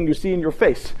 but something you see in your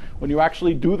face when you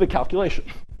actually do the calculation.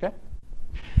 Okay?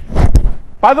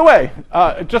 By the way,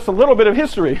 just a little bit of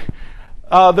history.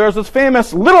 There's this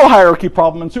famous little hierarchy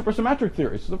problem in supersymmetric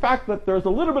theories. The fact that there's a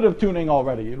little bit of tuning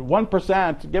already,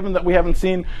 1%, given that we haven't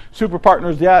seen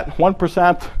superpartners yet,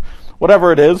 1%,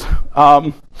 whatever it is.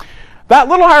 That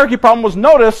little hierarchy problem was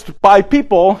noticed by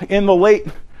people in the late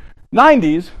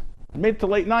 90s, mid to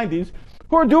late 90s,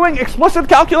 who are doing explicit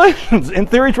calculations in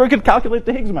theories where we could calculate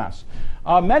the Higgs mass.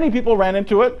 Many people ran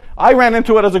into it. I ran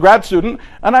into it as a grad student,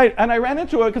 and I ran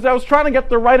into it because I was trying to get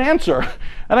the right answer,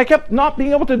 and I kept not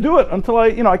being able to do it until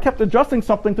I kept adjusting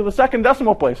something to the second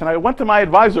decimal place. And I went to my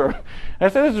advisor, and I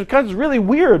said, "This is really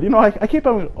weird. I keep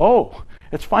on. Oh,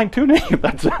 it's fine tuning."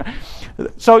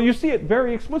 So you see it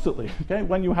very explicitly. Okay,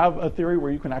 when you have a theory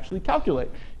where you can actually calculate,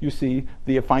 you see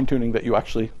the fine tuning that you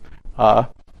actually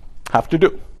have to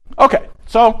do. Okay,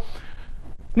 so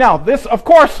now this, of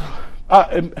course,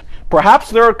 perhaps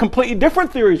there are completely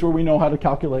different theories where we know how to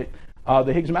calculate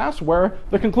the Higgs mass, where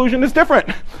the conclusion is different.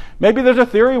 Maybe there's a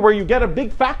theory where you get a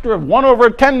big factor of 1 over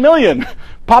 10 million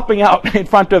popping out in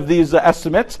front of these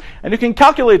estimates, and you can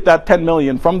calculate that 10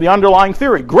 million from the underlying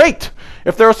theory. Great!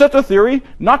 If there is such a theory,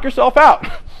 knock yourself out.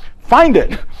 Find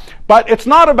it. But it's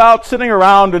not about sitting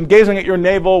around and gazing at your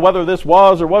navel whether this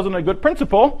was or wasn't a good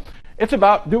principle. It's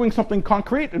about doing something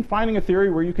concrete and finding a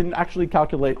theory where you can actually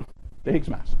calculate the Higgs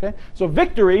mass. Okay? So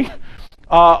victory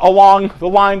along the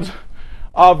lines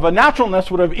of naturalness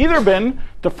would have either been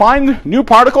to find new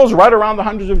particles right around the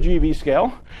hundreds of GeV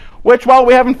scale, which, while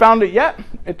we haven't found it yet,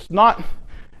 it's not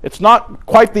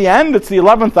quite the end. It's the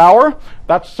 11th hour.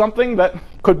 That's something that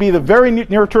could be the very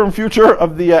near-term future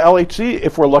of the LHC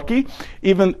if we're lucky,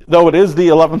 even though it is the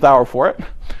 11th hour for it.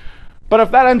 But if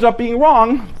that ends up being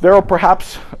wrong, there are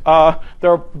perhaps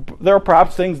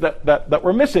things that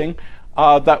we're missing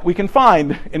that we can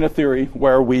find in a theory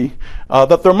where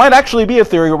that there might actually be a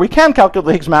theory where we can calculate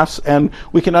the Higgs mass and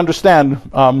we can understand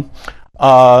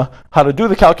how to do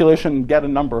the calculation and get a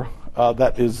number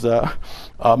that is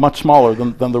much smaller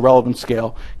than the relevant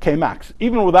scale K max,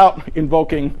 even without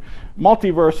invoking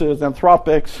multiverses,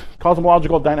 anthropics,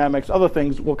 cosmological dynamics, other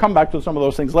things. We'll come back to some of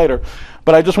those things later.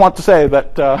 But I just want to say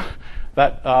that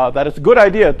it's a good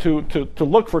idea to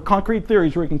look for concrete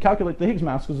theories where you can calculate the Higgs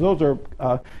mass, because those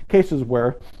are cases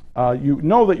where you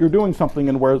know that you're doing something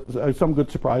and where some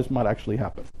good surprise might actually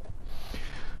happen.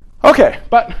 Okay,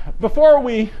 but before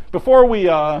we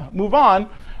move on,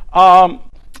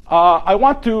 I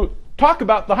want to talk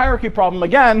about the hierarchy problem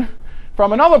again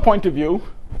from another point of view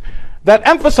that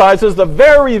emphasizes the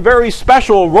very, very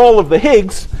special role of the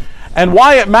Higgs and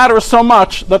why it matters so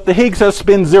much that the Higgs has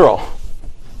spin 0.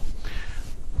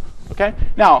 Okay?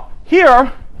 Now,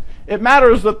 here it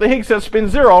matters that the Higgs has spin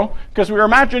 0 because we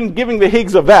imagine giving the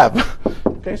Higgs a VEV.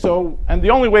 Okay, so, and the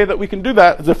only way that we can do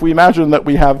that is if we imagine that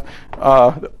we have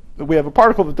a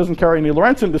particle that doesn't carry any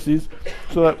Lorentz indices,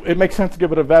 so that it makes sense to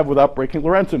give it a VEV without breaking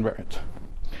Lorentz invariance.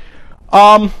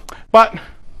 But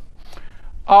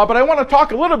I want to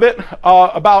talk a little bit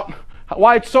about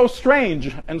why it's so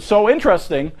strange and so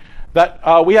interesting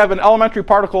that we have an elementary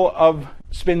particle of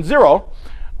spin 0,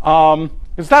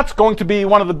 because that's going to be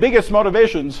one of the biggest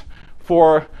motivations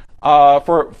for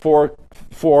collider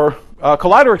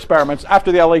experiments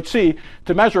after the LHC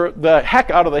to measure the heck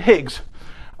out of the Higgs.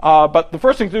 But the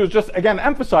first thing to do is just, again,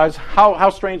 emphasize how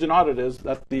strange and odd it is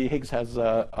that the Higgs has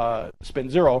spin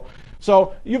 0.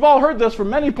 So you've all heard this from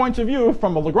many points of view.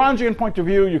 From a Lagrangian point of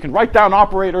view, you can write down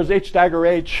operators, H dagger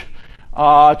H.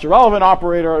 It's a relevant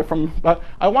operator. But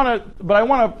I want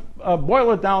to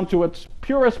boil it down to its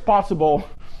purest possible,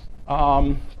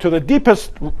 to the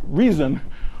deepest reason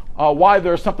why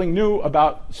there's something new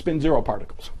about spin 0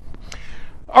 particles.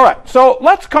 All right, so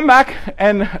let's come back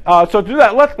and so to do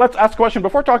that, let's ask a question.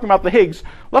 Before talking about the Higgs,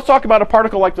 let's talk about a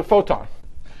particle like the photon.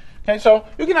 Okay, so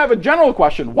you can have a general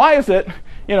question. Why is it,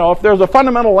 if there's a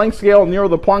fundamental length scale near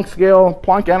the Planck scale,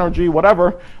 Planck energy,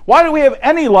 whatever, why do we have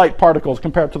any light particles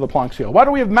compared to the Planck scale? Why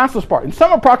do we have massless particles? In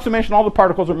some approximation, all the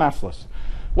particles are massless.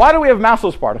 Why do we have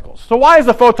massless particles? So why is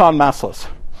the photon massless?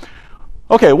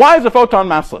 Okay, why is the photon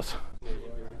massless?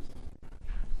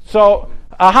 So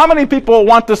how many people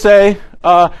want to say,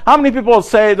 how many people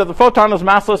say that the photon is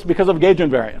massless because of gauge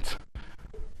invariance?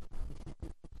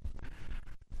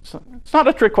 So, it's not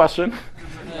a trick question.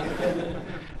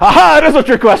 Aha, it is a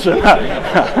trick question.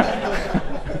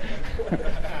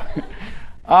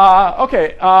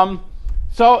 Okay,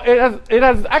 so it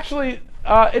has actually,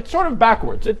 it's sort of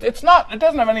backwards. It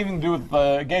doesn't have anything to do with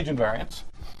gauge invariance.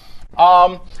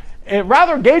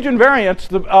 Rather, gauge invariance,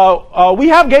 we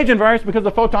have gauge invariance because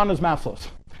the photon is massless.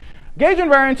 Gauge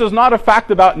invariance is not a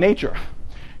fact about nature.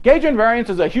 Gauge invariance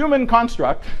is a human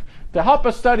construct to help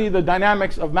us study the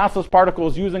dynamics of massless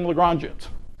particles using Lagrangians.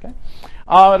 Okay?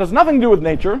 It has nothing to do with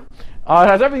nature. It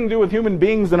has everything to do with human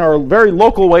beings and our very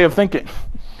local way of thinking.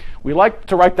 We like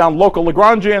to write down local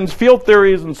Lagrangians, field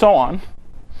theories, and so on,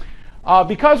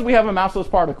 because we have a massless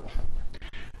particle.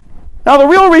 Now, the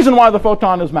real reason why the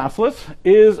photon is massless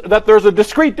is that there's a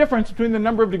discrete difference between the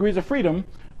number of degrees of freedom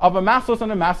of a massless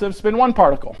and a massive spin 1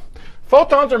 particle.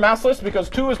 Photons are massless because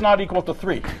 2 is not equal to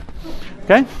 3.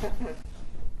 Okay?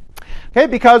 Okay,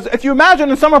 because if you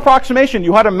imagine in some approximation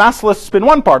you had a massless spin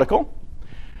 1 particle,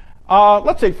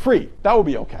 let's say free, that would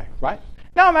be okay, right?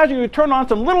 Now imagine you turn on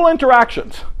some little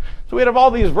interactions. So we'd have all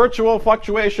these virtual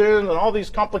fluctuations and all these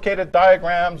complicated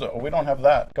diagrams. Oh, we don't have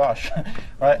that, gosh,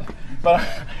 right? But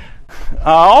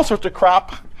all sorts of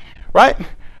crap, right?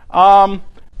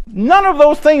 None of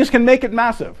those things can make it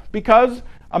massive because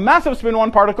a massive spin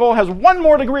 1 particle has one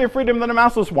more degree of freedom than a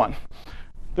massless one.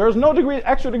 There's no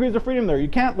extra degrees of freedom there. You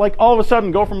can't, like, all of a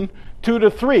sudden go from 2 to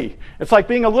 3. It's like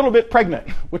being a little bit pregnant,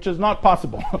 which is not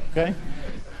possible. Okay.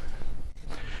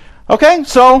 Okay.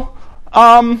 So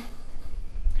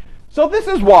this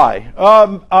is why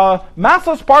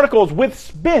massless particles with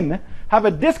spin have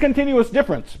a discontinuous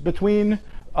difference between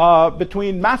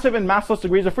massive and massless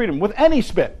degrees of freedom with any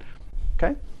spin.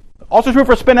 Okay. Also true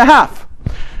for spin 1/2.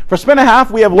 For spin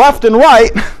 1/2, we have left and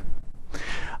right.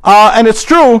 And it's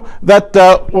true that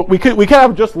we could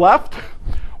have just left,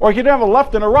 or you could have a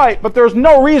left and a right, but there's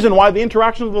no reason why the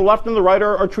interactions of the left and the right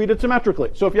are treated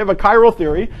symmetrically. So if you have a chiral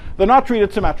theory, they're not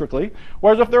treated symmetrically,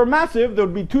 whereas if they're massive, there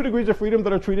would be 2 degrees of freedom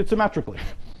that are treated symmetrically.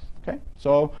 Okay,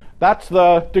 so that's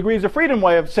the degrees of freedom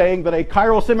way of saying that a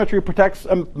chiral symmetry protects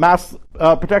a massive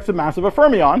a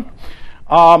fermion.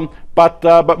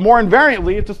 But more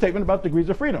invariantly, it's a statement about degrees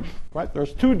of freedom. Right?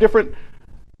 There's 2 different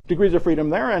degrees of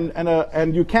freedom there,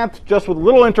 and you can't just with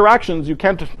little interactions you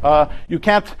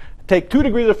can't take 2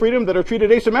 degrees of freedom that are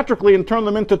treated asymmetrically and turn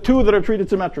them into 2 that are treated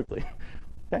symmetrically.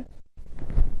 Okay.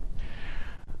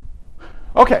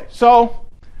 Okay. So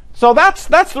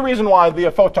that's the reason why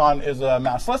the photon is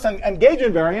massless, and gauge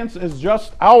invariance is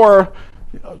just our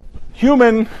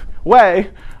human way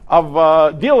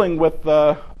of dealing with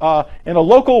in a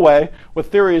local way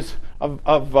with theories of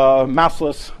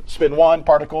massless spin 1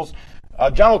 particles.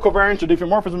 General covariance or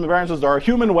diffeomorphism invariances are a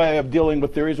human way of dealing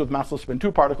with theories with massless spin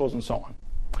 2 particles and so on.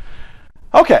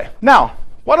 Okay, now,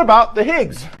 what about the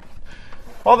Higgs?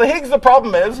 Well, the Higgs, the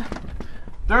problem is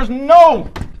there's no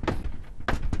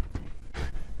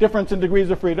difference in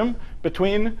degrees of freedom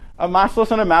between a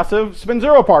massless and a massive spin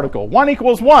 0 particle. 1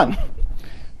 equals 1.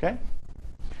 Okay?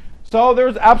 So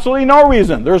there's absolutely no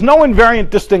reason. There's no invariant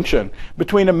distinction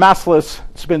between a massless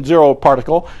spin 0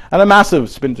 particle and a massive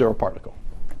spin 0 particle.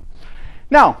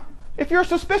 Now, if you're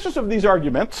suspicious of these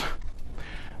arguments,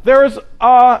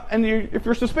 if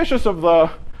you're suspicious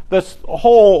of this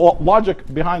whole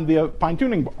logic behind the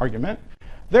fine-tuning argument,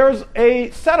 there's a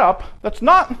setup that's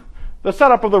not the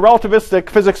setup of the relativistic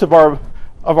physics of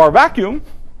our vacuum,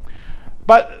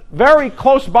 but very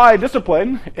close by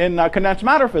discipline in condensed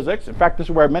matter physics. In fact, this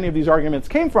is where many of these arguments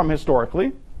came from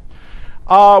historically,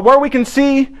 where we can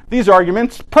see these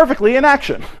arguments perfectly in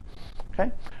action.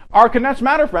 Okay? Our condensed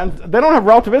matter friends, they don't have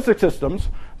relativistic systems,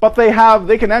 but they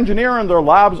can engineer in their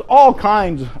labs all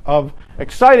kinds of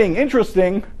exciting,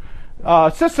 interesting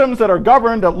systems that are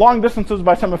governed at long distances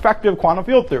by some effective quantum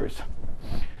field theories.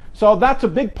 So that's a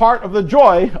big part of the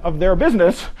joy of their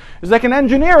business, is they can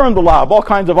engineer in the lab all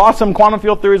kinds of awesome quantum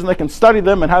field theories, and they can study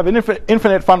them and have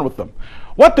infinite fun with them.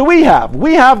 What do we have?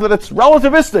 We have that it's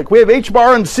relativistic. We have H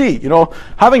bar and C.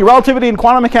 Having relativity in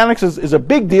quantum mechanics is a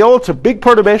big deal. It's a big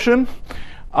perturbation.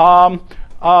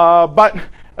 But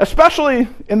especially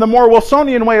in the more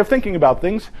Wilsonian way of thinking about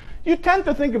things, you tend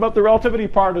to think about the relativity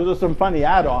part as just some funny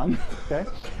add-on. Okay?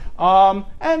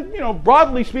 And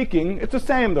broadly speaking, it's the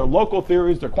same. They're local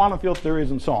theories, they're quantum field theories,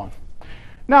 and so on.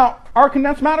 Now, our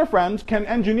condensed matter friends can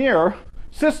engineer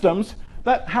systems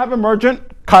that have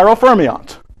emergent chiral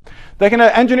fermions. They can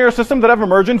engineer a system that have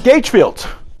emergent gauge fields.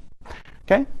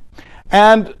 Okay?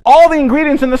 And all the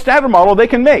ingredients in the standard model they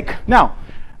can make. Now,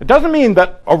 it doesn't mean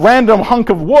that a random hunk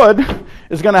of wood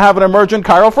is going to have an emergent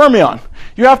chiral fermion.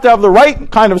 You have to have the right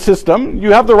kind of system.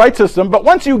 You have the right system, but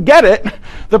once you get it,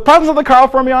 the presence of the chiral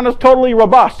fermion is totally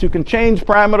robust. You can change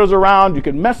parameters around. You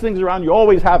can mess things around. You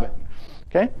always have it.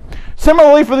 Okay?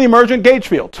 Similarly for the emergent gauge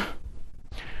fields.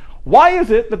 Why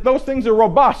is it that those things are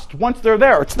robust once they're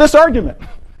there? It's this argument.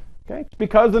 Okay? It's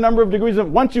because the number of degrees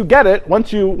of, once you get it,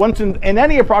 once in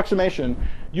any approximation,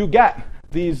 you get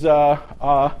these,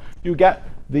 you get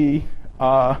the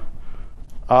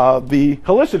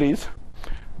helicities,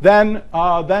 then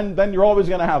you're always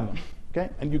going to have them. Okay?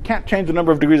 And you can't change the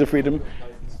number of degrees of freedom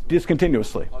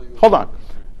discontinuously. Hold on.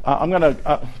 I'm going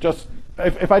to just,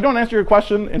 if I don't answer your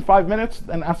question in 5 minutes,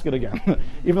 then ask it again.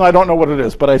 Even though I don't know what it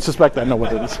is, but I suspect I know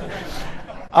what it is.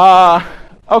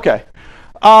 Okay.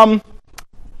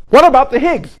 What about the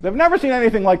Higgs? They've never seen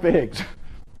anything like the Higgs.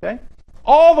 Okay?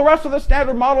 All the rest of the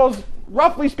standard models,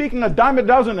 roughly speaking, a dime a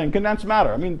dozen in condensed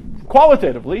matter. I mean,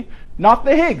 qualitatively, not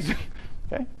the Higgs.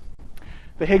 Okay?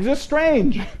 The Higgs is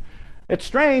strange. It's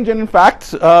strange, and in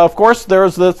fact, of course,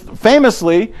 there's this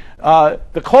famously,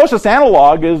 the closest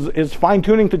analog is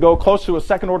fine-tuning to go close to a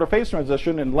second-order phase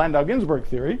transition in Landau-Ginzburg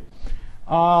theory.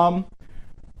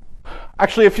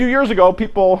 Actually, a few years ago,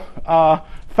 people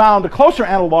found a closer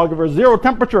analog of a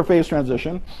zero-temperature phase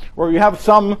transition, where you have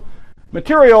some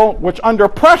material which, under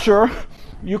pressure,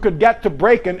 you could get to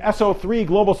break an SO3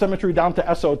 global symmetry down to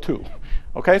SO2.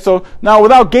 Okay, so now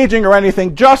without gauging or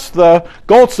anything, just the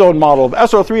Goldstone model of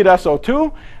SO3 to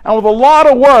SO2, and with a lot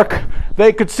of work,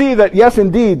 they could see that, yes,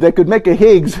 indeed, they could make a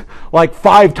Higgs like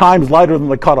 5 times lighter than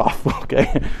the cutoff,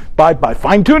 okay, by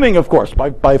fine-tuning, of course,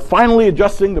 by finally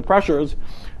adjusting the pressures.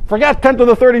 Forget 10 to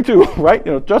the 32, right?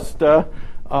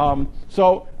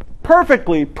 So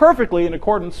perfectly in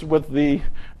accordance with the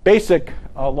basic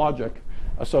logic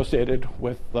associated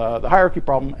with the hierarchy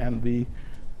problem and the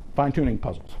fine-tuning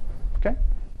puzzles. Okay.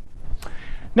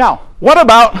 Now, what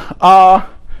about,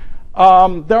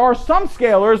 there are some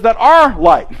scalars that are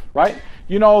light, right?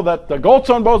 You know that the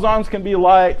Goldstone bosons can be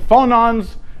light,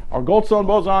 phonons, or Goldstone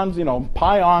bosons,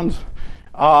 pions,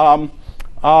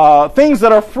 things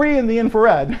that are free in the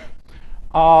infrared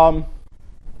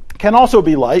can also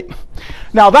be light.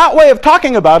 Now, that way of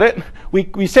talking about it,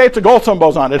 we say it's a Goldstone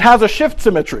boson. It has a shift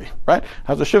symmetry, right? It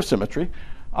has a shift symmetry.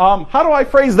 How do I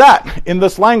phrase that in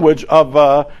this language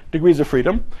of degrees of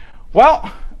freedom?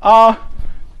 Well,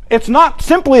 it's not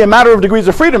simply a matter of degrees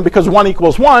of freedom because 1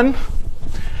 equals 1,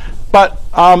 but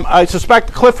I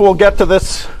suspect Cliff will get to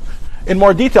this in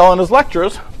more detail in his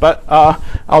lectures, but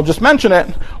I'll just mention it.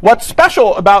 What's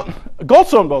special about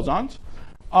Goldstone bosons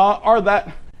are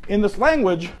that in this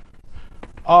language,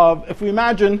 if we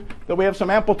imagine that we have some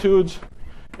amplitudes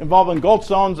involving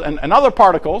Goldstones and other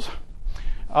particles,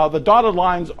 the dotted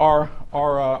lines are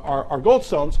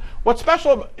Goldstones. What's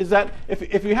special is that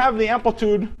if you have the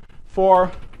amplitude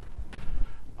for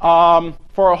a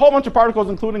whole bunch of particles,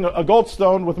 including a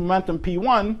Goldstone with momentum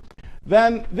p1,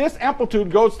 then this amplitude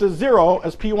goes to 0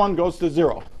 as p1 goes to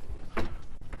 0.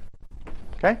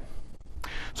 Okay?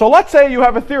 So let's say you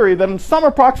have a theory that in some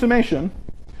approximation,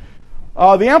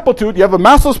 the amplitude, you have a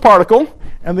massless particle,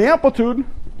 and the amplitude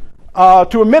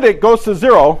to emit it goes to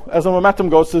 0 as the momentum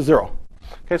goes to 0.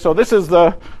 Okay, so this is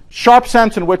the sharp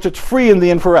sense in which it's free in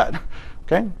the infrared.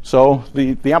 Okay, so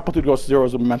the amplitude goes to 0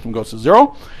 as the momentum goes to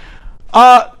 0.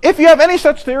 If you have any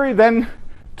such theory, then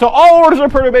to all orders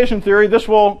of perturbation theory, this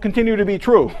will continue to be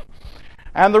true.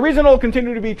 And the reason it will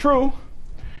continue to be true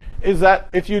is that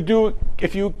if you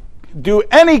do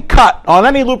any cut on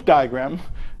any loop diagram,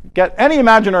 get any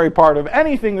imaginary part of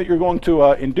anything that you're going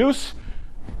to induce,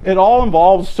 it all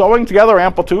involves sewing together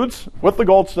amplitudes with the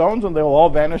Goldstones, and they will all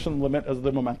vanish in the limit as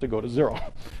the momenta go to 0.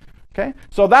 Okay,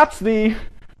 so that's the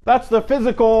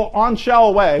physical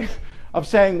on-shell way of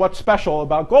saying what's special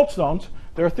about Goldstones.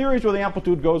 There are theories where the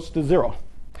amplitude goes to 0.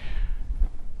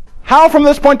 How, from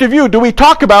this point of view, do we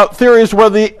talk about theories where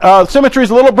the symmetry is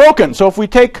a little broken? So if we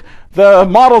take the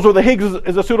models where the Higgs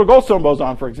is a pseudo-Goldstone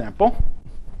boson, for example,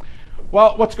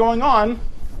 well, what's going on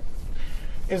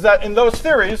is that in those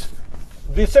theories,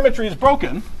 the symmetry is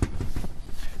broken.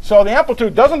 So the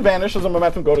amplitude doesn't vanish as the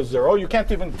momentum go to 0. You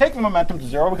can't even take the momentum to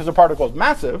 0 because the particle is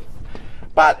massive.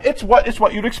 But it's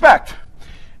what you'd expect.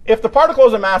 If the particle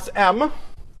is a mass m,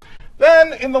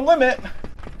 then in the limit,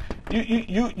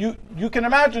 you can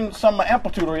imagine some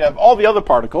amplitude where you have all the other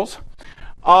particles.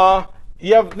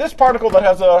 You have this particle that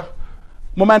has a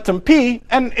momentum p,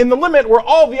 and in the limit where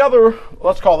all the other,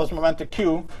 let's call this momenta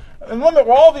q, in the limit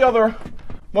where all the other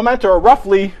momenta are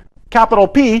roughly capital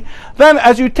P, then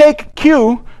as you take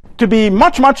q to be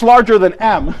much, much larger than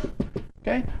m,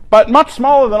 okay, but much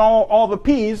smaller than all the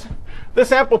p's,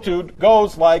 this amplitude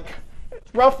goes like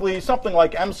roughly something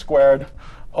like m squared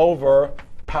over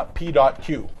p dot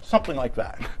q, something like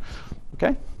that.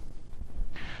 Okay?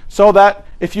 So that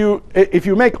if you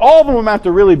make all the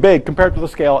momenta really big compared to the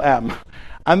scale m,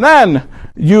 and then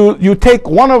you take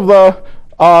one of the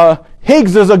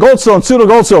Higgs is a Goldstone,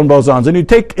 pseudo-Goldstone bosons, and you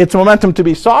take its momentum to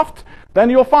be soft,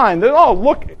 then you'll find that, oh,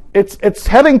 look, it's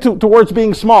heading towards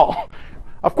being small.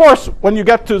 Of course, when you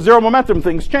get to 0 momentum,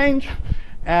 things change,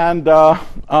 and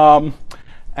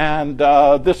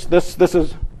this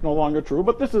is no longer true,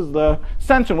 but this is the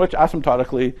sense in which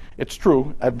asymptotically it's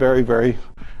true at very, very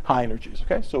high energies.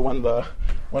 Okay, so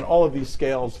when all of these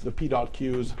scales, the p dot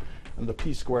q's and the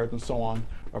p squared and so on,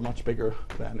 are much bigger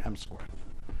than m squared.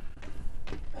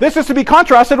 This is to be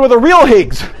contrasted with a real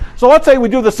Higgs. So let's say we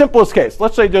do the simplest case.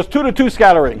 Let's say just 2-to-2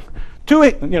 scattering. The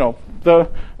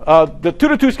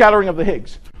 2-to-2 scattering of the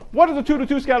Higgs. What does the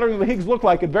 2-to-2 scattering of the Higgs look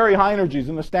like at very high energies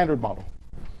in the standard model?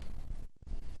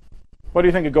 What do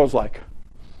you think it goes like?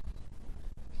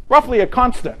 Roughly a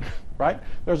constant, right?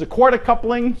 There's a quartic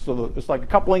coupling, so it's like a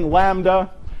coupling lambda,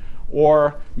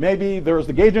 or maybe there's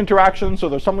the gauge interaction, so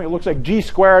there's something that looks like g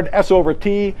squared s over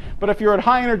t. But if you're at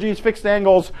high energies, fixed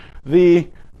angles,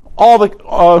 all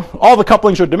the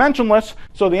couplings are dimensionless,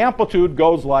 so the amplitude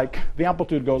goes like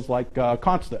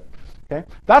constant. Okay,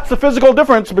 that's the physical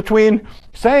difference between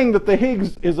saying that the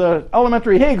Higgs is an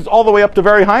elementary Higgs all the way up to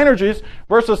very high energies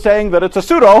versus saying that it's a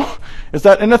pseudo. Is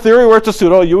that in a theory where it's a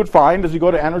pseudo, you would find as you go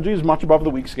to energies much above the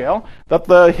weak scale that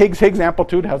the Higgs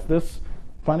amplitude has this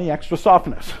funny extra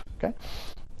softness. Okay,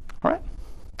 all right,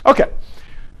 okay.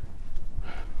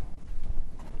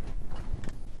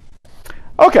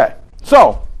 Okay,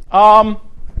 so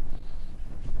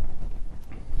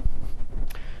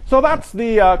that's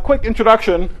the quick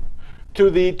introduction to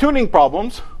the tuning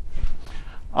problems,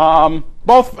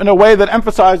 both in a way that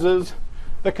emphasizes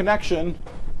the connection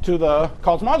to the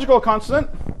cosmological constant,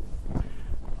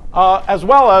 as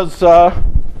well as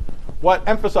what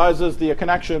emphasizes the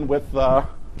connection with the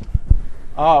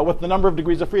number of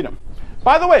degrees of freedom.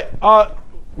 By the way,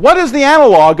 what is the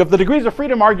analog of the degrees of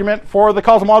freedom argument for the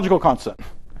cosmological constant?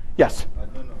 Yes? I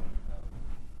don't know.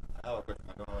 I have a question.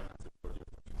 I don't know an answer for you.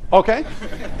 Okay.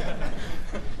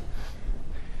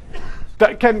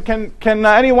 Can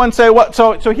anyone say what?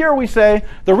 So here we say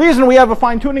the reason we have a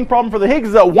fine-tuning problem for the Higgs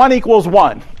is that 1 equals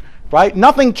 1, right?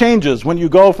 Nothing changes when you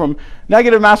go from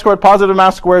negative mass squared, positive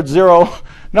mass squared, 0.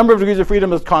 Number of degrees of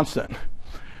freedom is constant.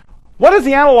 What is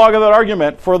the analog of that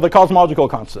argument for the cosmological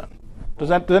constant?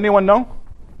 Does anyone know?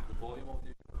 The volume of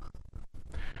the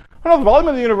Well, the volume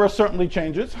of the universe certainly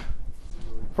changes.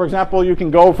 For example, you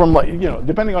can go from,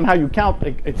 depending on how you count,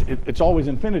 it's always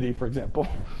infinity, for example.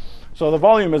 So the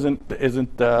volume isn't.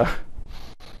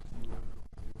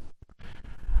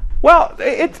 Well,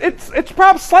 it's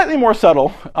perhaps slightly more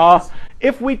subtle.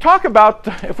 If we talk about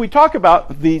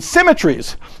the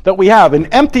symmetries that we have in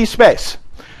empty space,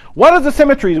 what are the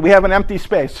symmetries we have in empty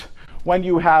space when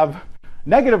you have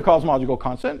negative cosmological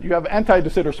constant? You have anti-de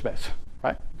Sitter space,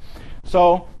 right?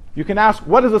 So you can ask,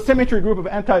 what is a symmetry group of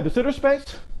anti-de Sitter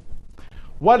space?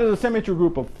 What is a symmetry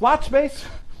group of flat space?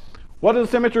 What is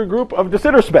a symmetry group of de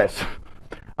Sitter space?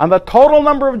 And the total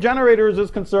number of generators is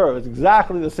conserved. It's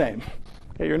exactly the same.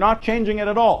 Okay, you're not changing it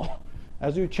at all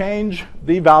as you change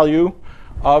the value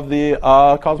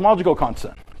cosmological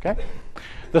constant. Okay,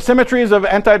 the symmetries of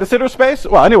anti-de Sitter space.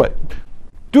 Well, anyway,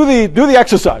 do the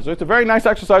exercise. It's a very nice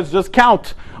exercise. Just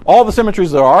count all the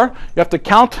symmetries there are. You have to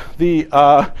count the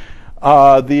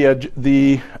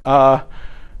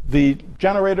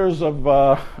generators of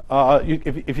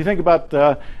if you think about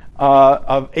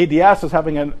of ADS as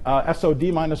having an SOD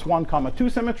minus 1 comma 2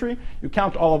 symmetry, you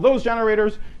count all of those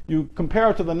generators. You compare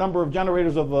it to the number of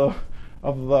generators of the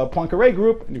Poincare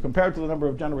group, and you compare it to the number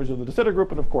of generators of the de Sitter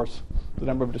group, and of course, the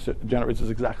number of generators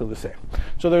is exactly the same.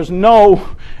 So there's no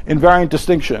invariant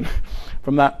distinction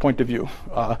from that point of view.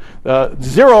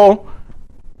 Zero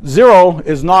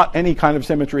is not any kind of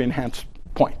symmetry enhanced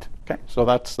point. Okay, so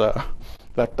that's the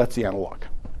analog.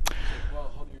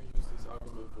 Well, how do you use this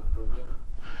argument for fermion?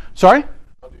 Sorry?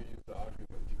 How do you use the argument for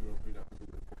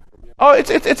fermion? Oh,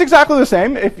 it's exactly the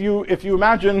same. If you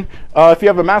imagine if you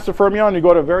have a massive fermion, you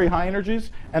go to very high energies,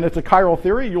 and it's a chiral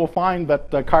theory, you will find that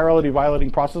chirality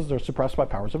violating processes are suppressed by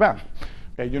powers of m.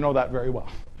 Okay, you know that very well.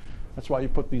 That's why you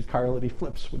put these chirality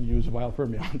flips when you use Weyl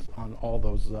fermions on all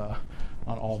those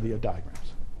on all the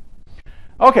diagrams.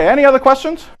 Okay, any other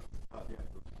questions? Yeah.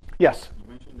 Yes. You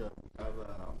mentioned that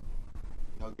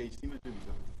we have gauge symmetry because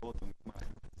of the photon mass.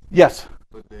 Yes.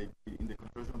 But in the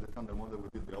construction of the standard model, we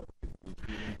did the opposite. We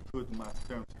didn't put mass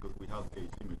terms because we have gauge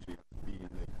symmetry being the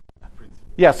principle.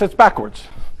 Yes, it's backwards.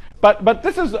 But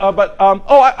this is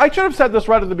I should have said this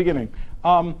right at the beginning.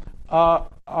 I'd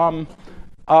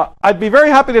be very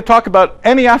happy to talk about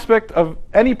any aspect of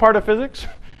any part of physics.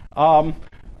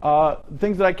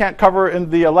 Things that I can't cover in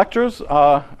the lectures.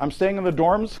 I'm staying in the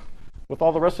dorms with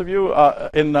all the rest of you.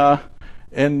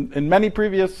 In many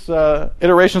previous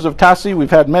iterations of TASI, we've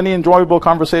had many enjoyable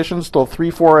conversations till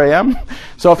 3-4 a.m.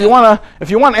 So if you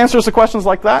want answers to questions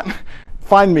like that,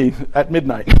 find me at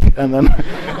midnight. And then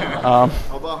How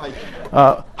about hiking?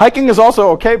 hiking is also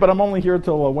okay, but I'm only here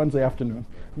till Wednesday afternoon.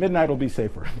 Midnight will be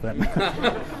safer then.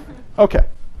 Okay.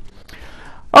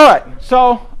 All right.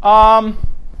 So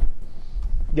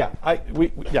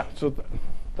So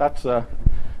that's a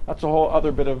whole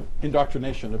other bit of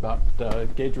indoctrination about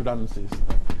gauge redundancies.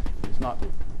 It's not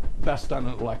best done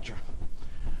in a lecture.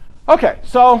 Okay.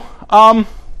 So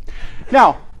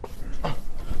now,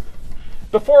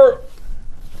 before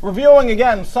reviewing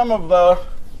again some of the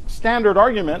standard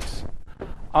arguments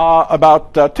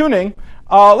about tuning,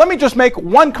 let me just make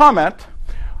one comment.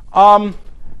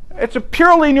 It's a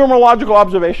purely numerological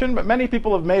observation, but many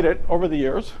people have made it over the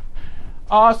years.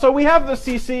 So we have the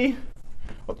CC,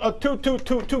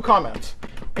 two comments.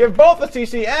 We have both the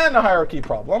CC and a hierarchy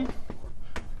problem.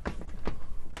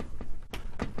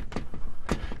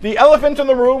 The elephant in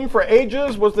the room for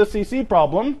ages was the CC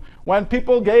problem when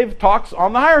people gave talks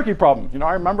on the hierarchy problem. You know,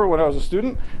 I remember when I was a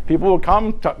student, people would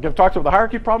come give talks of the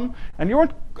hierarchy problem, and you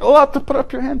weren't allowed to put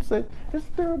up your hand and say, is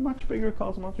there a much bigger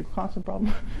cosmological constant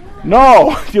problem?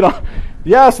 No,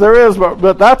 yes, there is,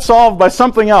 but that's solved by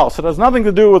something else. It has nothing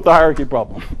to do with the hierarchy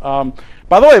problem.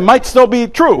 By the way, it might still be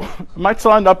true. It might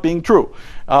still end up being true.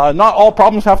 Not all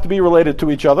problems have to be related to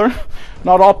each other.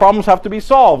 Not all problems have to be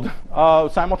solved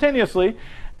simultaneously.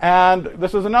 And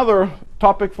this is another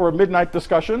topic for a midnight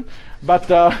discussion, but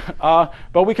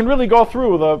we can really go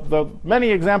through the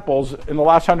many examples in the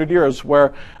last 100 years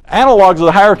where analogs of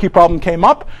the hierarchy problem came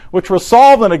up, which were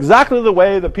solved in exactly the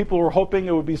way that people were hoping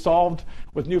it would be solved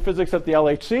with new physics at the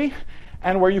LHC,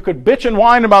 and where you could bitch and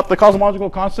whine about the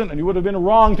cosmological constant, and you would have been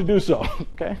wrong to do so.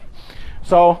 Okay,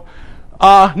 so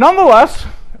nonetheless.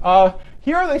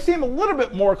 Here they seem a little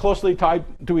bit more closely tied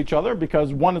to each other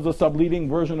because one is a subleading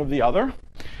version of the other.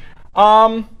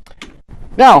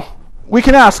 Now, we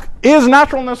can ask, is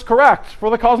naturalness correct for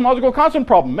the cosmological constant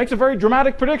problem? Makes a very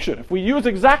dramatic prediction. If we use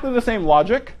exactly the same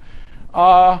logic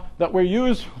that we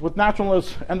use with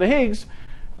naturalness and the Higgs,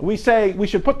 we say we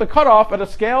should put the cutoff at a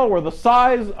scale where the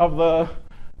size of the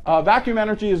vacuum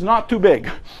energy is not too big.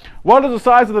 What does the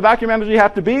size of the vacuum energy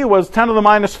have to be? It was 10 to the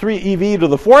minus 3 eV to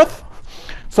the fourth.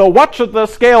 So what should the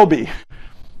scale be?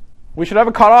 We should have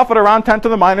a cutoff at around 10 to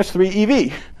the minus 3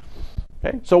 eV.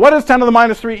 Okay, so what is 10 to the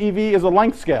minus 3 eV is a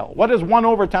length scale. What is 1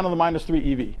 over 10 to the minus 3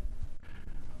 eV?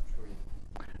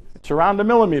 It's around a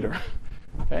millimeter.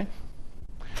 Okay,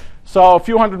 so a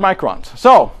few hundred microns.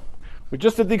 So we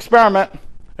just did the experiment.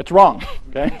 It's wrong.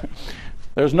 Okay,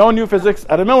 there's no new physics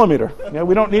at a millimeter.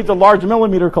 We don't need the large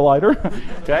millimeter collider.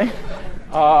 Okay,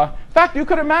 in fact, you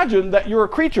could imagine that your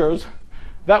creatures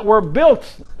that were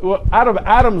built out of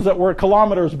atoms that were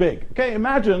kilometers big. Okay,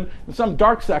 imagine in some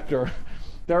dark sector,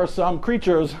 there are some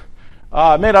creatures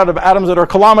made out of atoms that are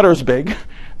kilometers big.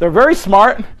 They're very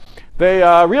smart. They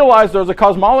realize there's a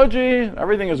cosmology.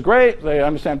 Everything is great. They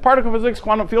understand particle physics,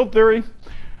 quantum field theory.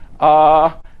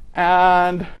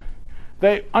 and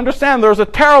they understand there's a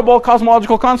terrible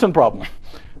cosmological constant problem.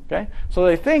 Okay? So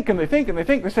they think and they think and they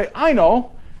think. They say, I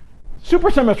know,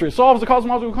 supersymmetry solves the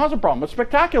cosmological constant problem. It's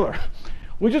spectacular.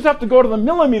 We just have to go to the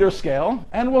millimeter scale,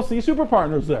 and we'll see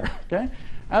superpartners there. Okay?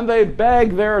 And they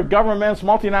beg their governments,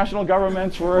 multinational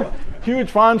governments, for huge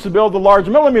funds to build the Large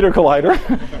Millimeter Collider.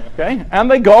 Okay?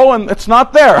 And they go, and it's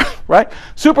not there. Right?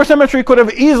 Supersymmetry could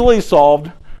have easily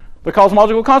solved the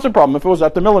cosmological constant problem if it was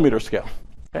at the millimeter scale.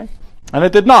 Okay? And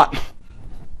it did not.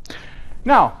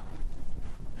 Now,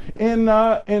 in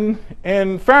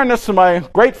fairness to my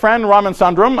great friend Raman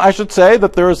Sandram, I should say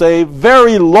that there is a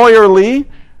very lawyerly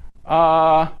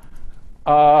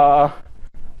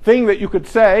thing that you could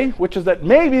say, which is that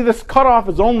maybe this cutoff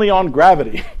is only on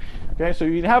gravity. Okay, so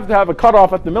you'd have to have a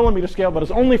cutoff at the millimeter scale, but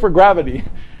it's only for gravity,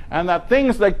 and that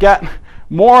things that get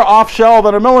more off shell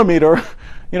than a millimeter,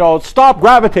 stop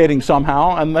gravitating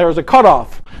somehow, and there's a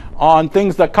cutoff on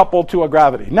things that couple to a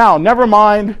gravity. Now, never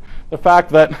mind the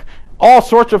fact that all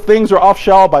sorts of things are off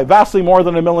shell by vastly more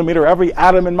than a millimeter. Every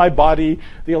atom in my body,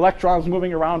 the electrons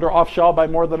moving around are off shell by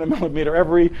more than a millimeter.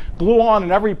 Every gluon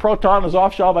and every proton is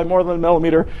off shell by more than a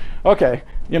millimeter. Okay,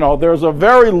 there's a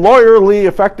very lawyerly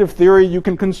effective theory you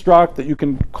can construct that you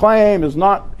can claim is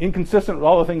not inconsistent with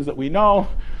all the things that we know.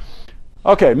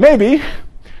 Okay, maybe.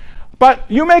 But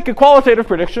you make a qualitative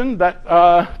prediction that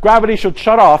gravity should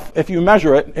shut off if you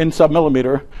measure it in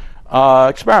submillimeter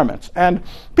experiments. And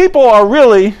people are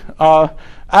really,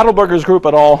 Adelberger's group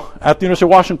et al. At the University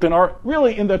of Washington are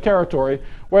really in the territory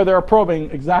where they're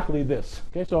probing exactly this.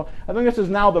 Okay, so I think this is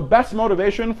now the best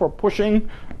motivation for pushing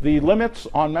the limits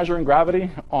on measuring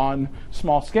gravity on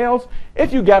small scales.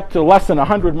 If you get to less than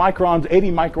 100 microns,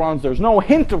 80 microns, there's no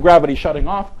hint of gravity shutting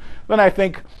off, then I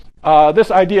think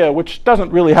this idea, which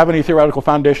doesn't really have any theoretical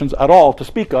foundations at all to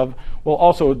speak of, will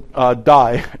also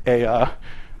die a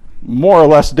more or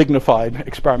less dignified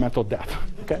experimental death.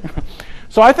 Okay?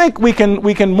 So I think we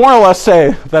can more or less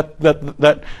say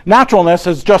that naturalness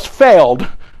has just failed,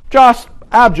 just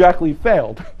abjectly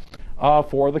failed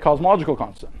for the cosmological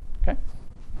constant. Okay?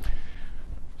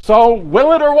 So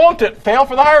will it or won't it fail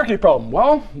for the hierarchy problem?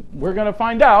 Well, we're going to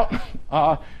find out.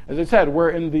 As I said, we're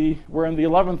in the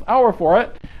 11th hour for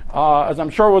it, as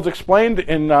I'm sure was explained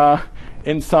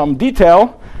in some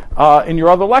detail in your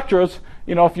other lectures.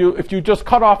 If you just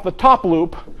cut off the top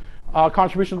loop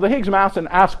contribution to the Higgs mass and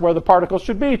ask where the particles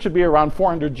should be, it should be around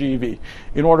 400 GeV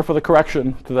in order for the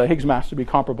correction to the Higgs mass to be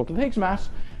comparable to the Higgs mass.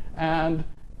 And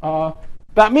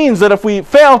that means that if we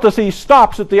fail to see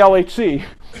stops at the LHC,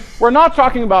 we're not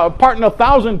talking about a part in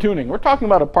 1,000 tuning. We're talking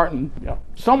about a part in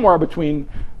somewhere between,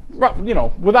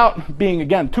 without being,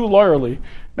 again, too lawyerly,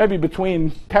 maybe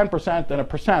between 10% and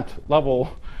 1%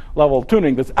 level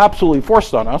tuning that's absolutely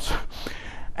forced on us.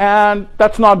 And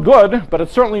that's not good, but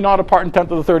it's certainly not a part in 10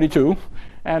 to the 32.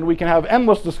 And we can have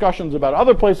endless discussions about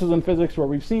other places in physics where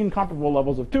we've seen comparable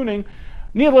levels of tuning.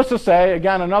 Needless to say,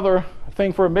 again, another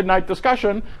thing for a midnight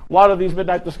discussion, a lot of these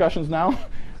midnight discussions now,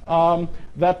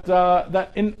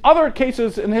 that in other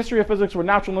cases in the history of physics where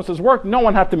naturalness has worked, no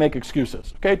one had to make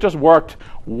excuses. Okay, it just worked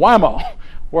whammo.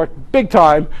 Worked big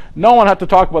time. No one had to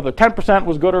talk whether 10%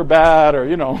 was good or bad,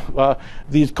 or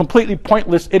these completely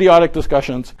pointless, idiotic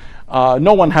discussions.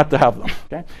 No one had to have them.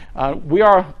 Okay, we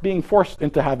are being forced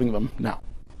into having them now.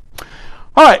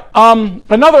 All right.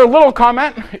 Another little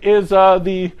comment is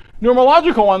the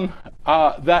numerological one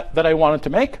that I wanted to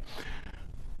make,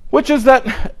 which is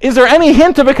that is there any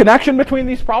hint of a connection between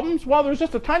these problems? Well, there's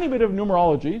just a tiny bit of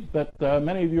numerology that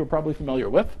many of you are probably familiar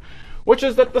with, which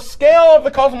is that the scale of the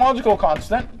cosmological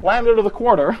constant, lambda to the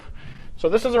quarter, so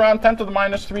this is around 10 to the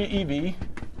minus 3 eV,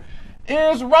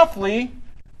 is roughly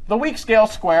the weak scale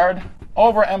squared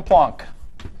over m Planck.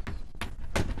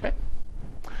 Okay.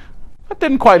 That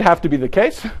didn't quite have to be the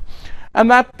case.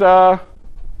 And that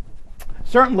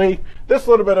certainly, this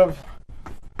little bit of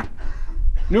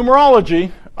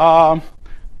numerology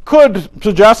could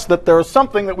suggest that there is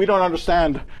something that we don't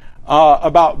understand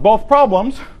about both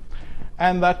problems,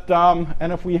 and that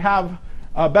and if we have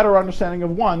a better understanding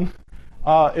of one,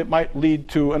 it might lead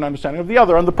to an understanding of the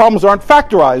other. And the problems aren't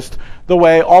factorized the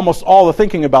way almost all the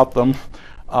thinking about them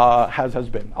has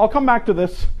been. I'll come back to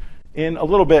this in a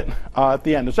little bit at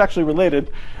the end. It's actually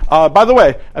related. By the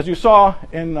way, as you saw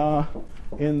in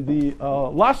the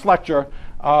last lecture,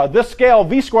 this scale,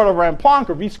 v squared over m Planck,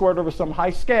 or v squared over some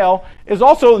high scale, is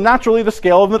also naturally the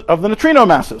scale of the neutrino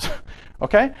masses.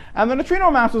 Okay? And the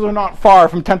neutrino masses are not far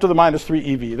from 10 to the minus 3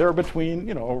 eV. They're between,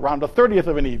 around a 30th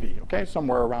of an eV, okay?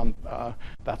 Somewhere around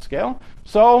that scale.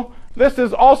 So this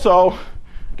is also,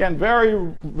 again,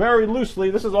 very, very loosely,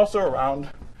 this is also around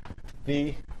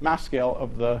the mass scale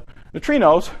of the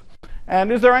neutrinos.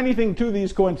 And is there anything to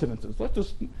these coincidences? Let's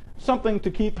just something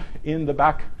to keep in the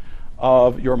back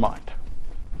of your mind.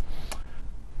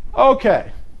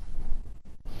 Okay.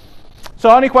 So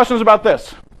any questions about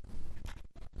this?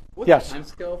 What's Yes. the time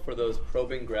scale for those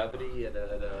probing gravity at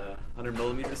a 100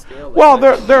 millimeter scale? Like Well,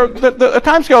 the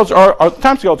timescales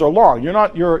are long.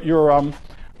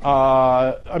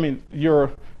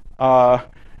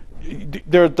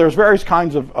 There's various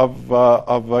kinds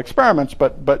of experiments,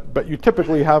 but you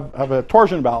typically have a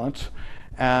torsion balance,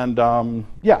 and so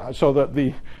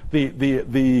the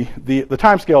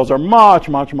timescales are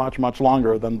much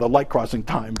longer than the light crossing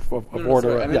time of order.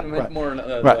 Sorry, I meant right. more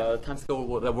Right. the time scale.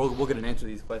 We'll get an answer to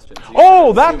these questions. So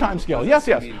Oh, that time scale. Yes.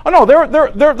 Oh no,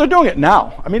 they're doing it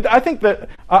now. I mean, I think that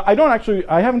I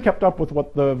haven't kept up with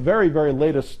what the very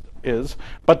latest is,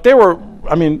 but they were.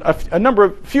 I mean, a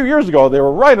few years ago, they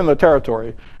were right in the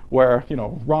territory where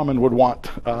Raman would want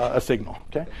a signal.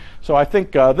 Okay, so I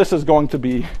think this is going to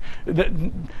be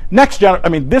this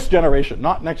generation,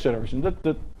 not next generation.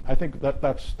 I think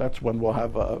that's when we'll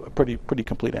have a pretty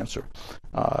complete answer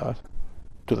to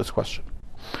this question.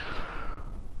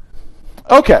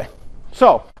 Okay,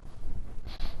 so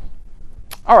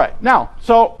all right now,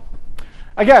 so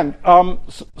again,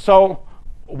 so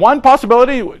one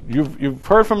possibility you've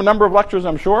heard from a number of lectures,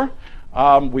 I'm sure.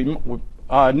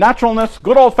 Naturalness,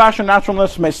 good old-fashioned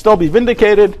naturalness, may still be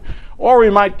vindicated, or we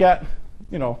might get,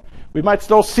 we might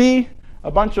still see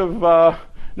a bunch of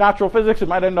natural physics. It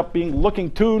might end up being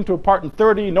looking tuned to a part in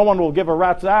 30. No one will give a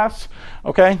rat's ass.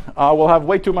 Okay, we'll have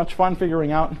way too much fun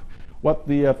figuring out what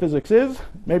the physics is.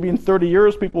 Maybe in 30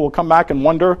 years, people will come back and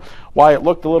wonder why it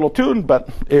looked a little tuned, but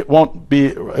it won't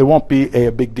be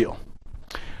a big deal.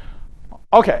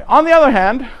 Okay. On the other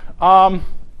hand,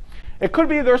 it could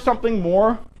be there's something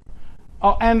more.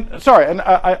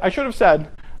 I should have said,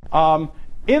 along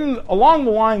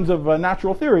the lines of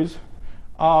natural theories,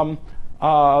 the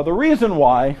reason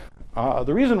why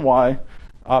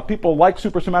people like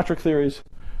supersymmetric theories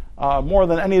more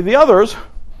than any of the others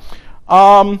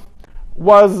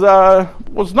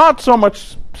was not so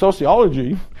much sociology.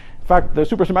 In fact, the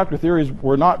supersymmetric theories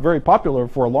were not very popular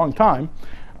for a long time.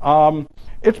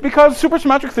 It's because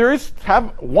supersymmetric theories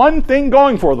have one thing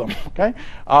going for them. Okay,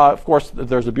 of course,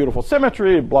 there's a beautiful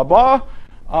symmetry, blah blah,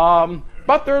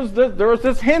 but there's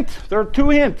this hint. There are two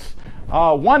hints.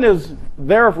 One is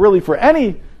there really for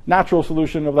any natural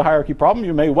solution of the hierarchy problem.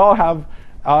 You may well have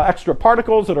extra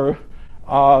particles that are,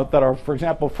 for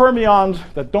example, fermions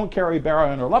that don't carry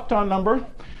baryon or lepton number.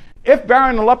 If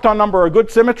baryon and lepton number are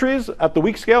good symmetries at the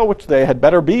weak scale, which they had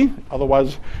better be,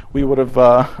 otherwise we would have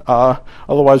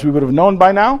known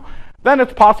by now, then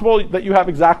it's possible that you have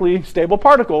exactly stable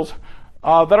particles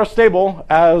that are stable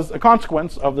as a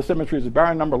consequence of the symmetries of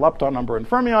baryon number, lepton number, and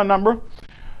fermion number.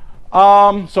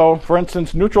 So, for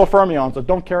instance, neutral fermions that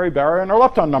don't carry baryon or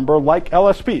lepton number, like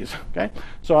LSPs. Okay,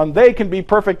 and they can be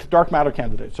perfect dark matter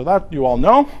candidates. So that you all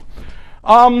know.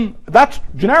 That's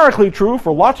generically true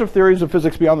for lots of theories of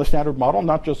physics beyond the standard model,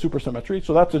 not just supersymmetry.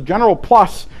 So that's a general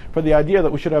plus for the idea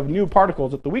that we should have new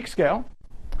particles at the weak scale.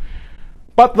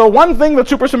 But the one thing that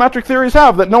supersymmetric theories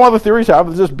have that no other theories have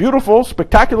is this beautiful,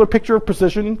 spectacular picture of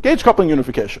precision gauge coupling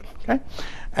unification. Okay?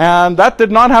 And that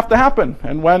did not have to happen.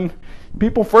 And when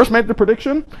people first made the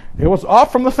prediction, it was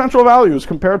off from the central values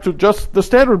compared to just the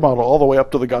standard model all the way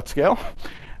up to the gut scale.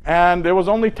 And it was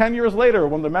only 10 years later,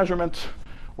 when the measurements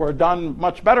were done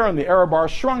much better and the error bars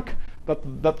shrunk, that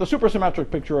the supersymmetric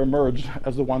picture emerged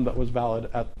as the one that was valid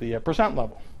at the percent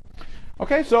level.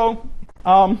 Okay, so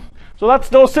that's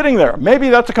still sitting there. Maybe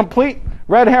that's a complete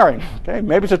red herring. Okay,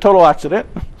 maybe it's a total accident.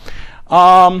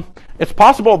 It's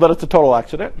possible that it's a total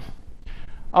accident.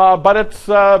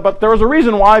 But there was a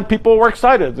reason why people were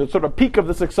excited. The sort of peak of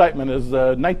this excitement is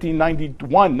 1991,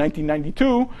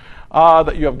 1992,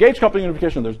 that you have gauge coupling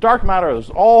unification. There's dark matter. There's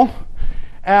all.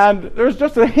 And there's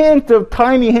just a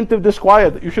tiny hint of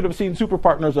disquiet that you should have seen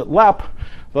superpartners at LEP.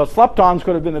 The leptons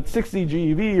could have been at 60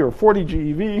 GeV or 40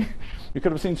 GeV. You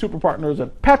could have seen superpartners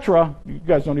at Petra. You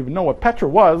guys don't even know what Petra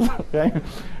was. Okay,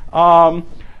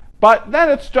 but then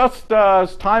it's just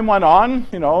as time went on,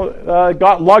 it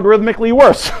got logarithmically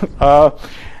worse,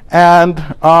 and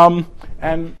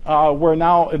we're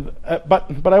now.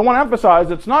 But I want to emphasize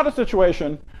it's not a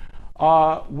situation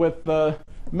with the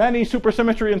many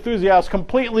supersymmetry enthusiasts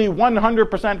completely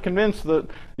 100% convinced that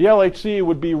the LHC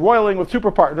would be roiling with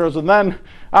superpartners, and then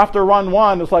after run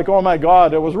one, it's like, oh my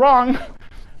God, it was wrong.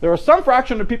 There are some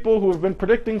fraction of people who have been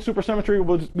predicting supersymmetry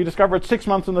will be discovered 6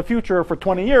 months in the future for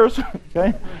 20 years.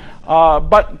 Okay,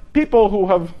 but people who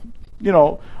have,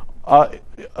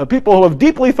 people who have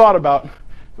deeply thought about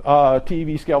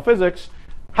TeV scale physics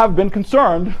have been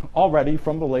concerned already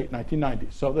from the late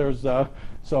 1990s. So there's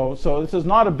so this is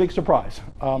not a big surprise.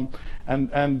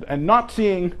 And not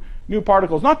seeing new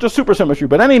particles, not just supersymmetry,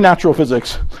 but any natural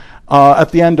physics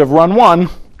at the end of run 1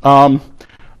 from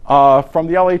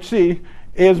the LHC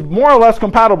is more or less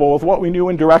compatible with what we knew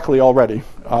indirectly already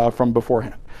from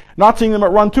beforehand. Not seeing them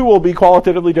at run 2 will be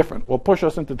qualitatively different, will push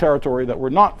us into territory that we're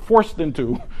not forced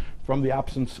into from the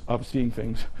absence of seeing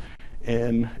things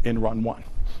in run 1.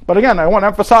 But again, I want to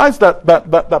emphasize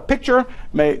that picture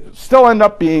may still end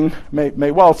up being,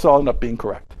 may well still end up being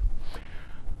correct.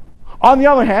 On the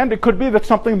other hand, it could be that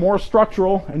something more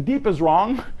structural and deep is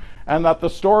wrong, and that the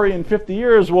story in 50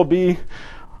 years will be,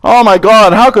 oh my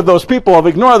God, how could those people have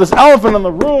ignored this elephant in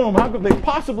the room? How could they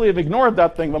possibly have ignored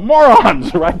that thing? The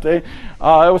morons, right? It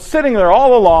was sitting there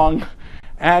all along,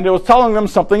 and it was telling them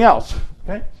something else.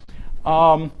 Okay,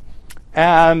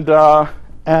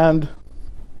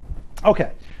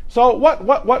 okay. So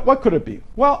what could it be?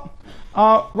 Well,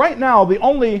 right now the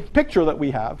only picture that we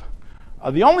have,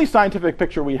 the only scientific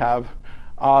picture we have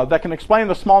that can explain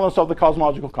the smallness of the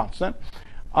cosmological constant,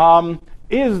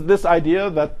 is this idea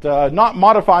that not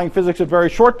modifying physics at very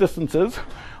short distances,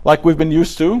 like we've been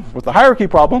used to with the hierarchy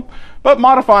problem, but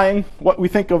modifying what we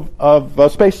think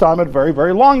of space-time at very,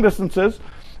 very long distances,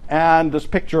 and this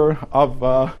picture of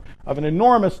an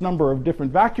enormous number of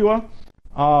different vacua,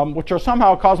 which are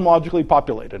somehow cosmologically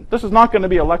populated. This is not going to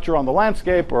be a lecture on the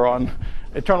landscape or on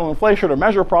eternal inflation or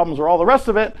measure problems or all the rest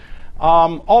of it.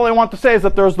 All I want to say is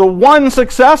that there's the one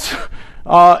success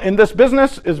in this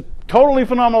business is totally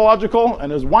phenomenological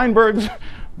and is Weinberg's,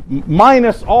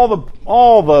 minus all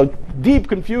the deep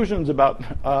confusions about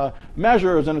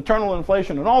measures and eternal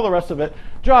inflation and all the rest of it.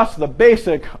 Just the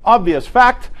basic, obvious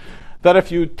fact that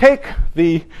if you take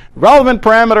the relevant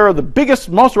parameter, the biggest,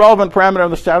 most relevant parameter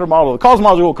in the standard model, the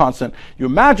cosmological constant, you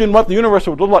imagine what the universe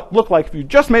would look like if you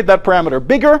just made that parameter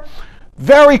bigger.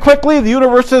 Very quickly, the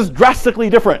universe is drastically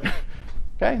different.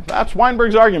 Okay, that's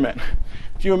Weinberg's argument.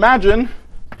 If you imagine,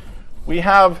 we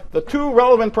have the two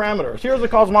relevant parameters. Here's the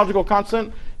cosmological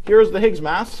constant. Here's the Higgs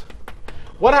mass.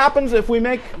 What happens if we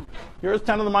make, here's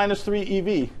 10 to the minus 3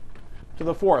 eV to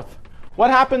the fourth. What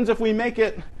happens if we make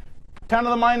it 10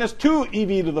 to the minus 2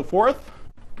 eV to the fourth?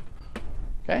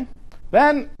 Okay.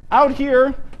 Then out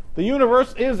here, the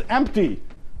universe is empty.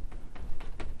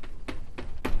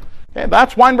 Okay,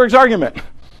 that's Weinberg's argument.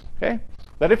 Okay,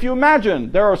 that if you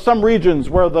imagine there are some regions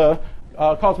where the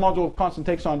cosmological constant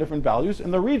takes on different values, in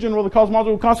the region where the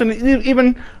cosmological constant is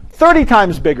even 30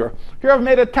 times bigger. Here I've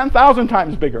made it 10,000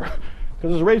 times bigger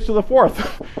because it's raised to the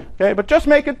fourth. Okay, but just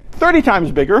make it 30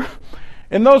 times bigger.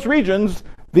 In those regions,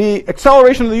 the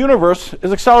acceleration of the universe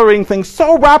is accelerating things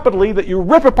so rapidly that you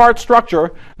rip apart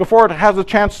structure before it has a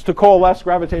chance to coalesce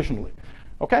gravitationally.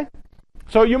 Okay?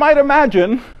 So you might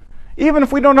imagine, even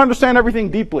if we don't understand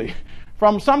everything deeply,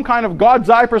 from some kind of God's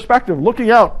eye perspective, looking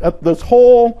out at this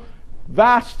whole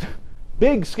vast,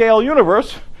 big scale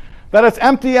universe, that it's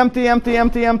empty, empty, empty,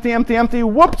 empty, empty, empty, empty.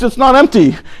 Whoops, it's not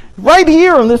empty. Right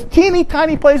here in this teeny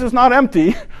tiny place it's not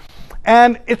empty.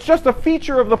 And it's just a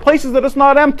feature of the places that it's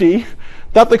not empty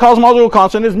that the cosmological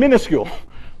constant is minuscule.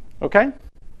 Okay?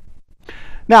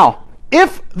 Now,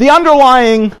 if the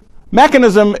underlying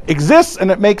mechanism exists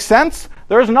and it makes sense,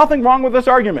 there is nothing wrong with this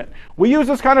argument. We use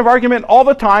this kind of argument all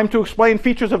the time to explain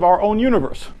features of our own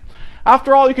universe.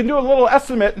 After all, you can do a little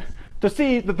estimate to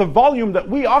see that the volume that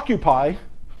we occupy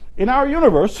in our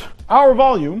universe, our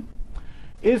volume,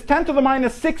 is 10 to the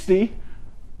minus 60,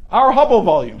 our Hubble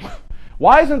volume.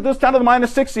 Why isn't this 10 to the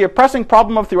minus 60 a pressing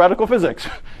problem of theoretical physics?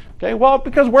 Okay, well,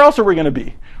 because where else are we going to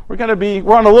be?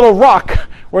 We're on a little rock.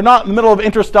 We're not in the middle of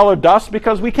interstellar dust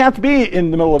because we can't be in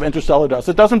the middle of interstellar dust.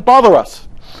 It doesn't bother us.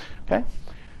 Okay?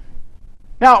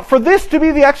 Now, for this to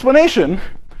be the explanation,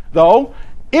 though,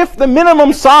 if the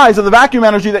minimum size of the vacuum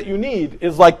energy that you need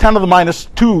is like 10 to the minus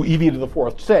 2 eV to the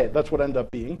fourth, say, that's what it ended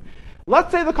up being.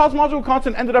 Let's say the cosmological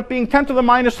constant ended up being 10 to the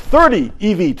minus 30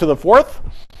 eV to the fourth.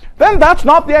 Then that's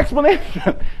not the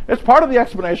explanation. It's part of the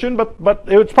explanation, but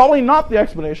it's probably not the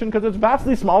explanation because it's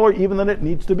vastly smaller even than it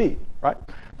needs to be, right?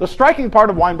 The striking part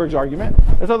of Weinberg's argument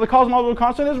is that the cosmological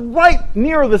constant is right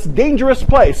near this dangerous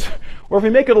place where if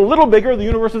we make it a little bigger, the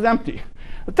universe is empty.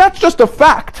 But that's just a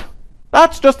fact.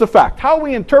 That's just a fact. How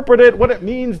we interpret it, what it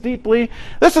means deeply,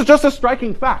 this is just a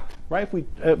striking fact, right?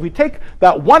 If we take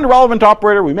that one relevant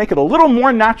operator, we make it a little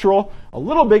more natural, a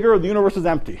little bigger, the universe is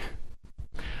empty.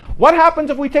 What happens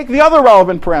if we take the other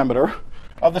relevant parameter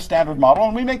of the standard model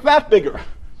and we make that bigger,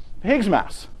 the Higgs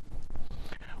mass?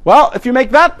 Well, if you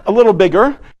make that a little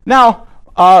bigger, now,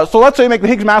 so let's say you make the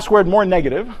Higgs mass squared more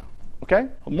negative, okay?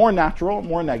 More natural,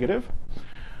 more negative.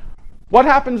 what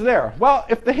happens there? Well,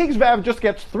 if the Higgs valve just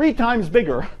gets 3 times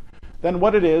bigger than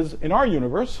what it is in our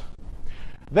universe,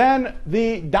 then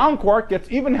the down quark gets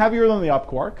even heavier than the up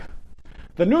quark.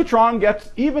 The neutron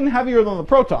gets even heavier than the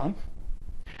proton.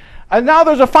 And now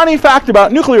there's a funny fact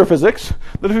about nuclear physics,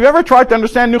 that if you've ever tried to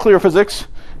understand nuclear physics,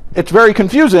 it's very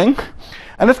confusing.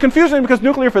 And it's confusing because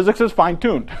nuclear physics is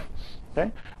fine-tuned.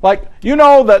 Okay? Like, you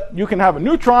know that you can have a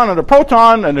neutron and a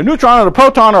proton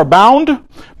are bound,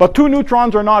 but 2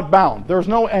 neutrons are not bound. There's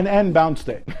no n bound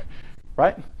state.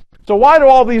 Right? So why do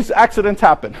all these accidents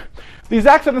happen? These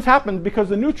accidents happen because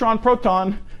the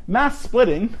neutron-proton mass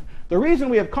splitting, the reason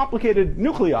we have complicated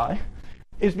nuclei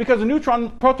is because the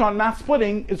neutron-proton mass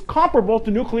splitting is comparable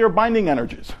to nuclear binding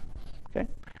energies. Okay?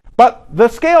 But the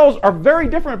scales are very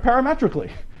different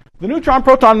parametrically. The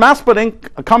neutron-proton mass splitting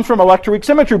comes from electroweak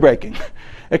symmetry breaking.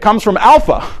 It comes from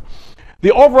alpha.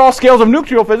 The overall scales of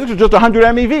nuclear physics are just 100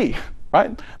 MeV.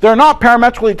 Right? They're not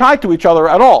parametrically tied to each other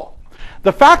at all.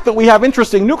 The fact that we have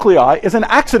interesting nuclei is an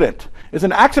accident. It's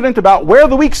an accident about where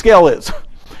the weak scale is.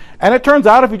 And it turns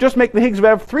out if you just make the Higgs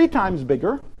valve 3 times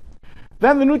bigger,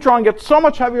 then the neutron gets so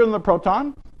much heavier than the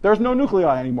proton, there's no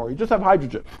nuclei anymore. You just have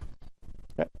hydrogen.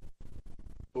 Okay.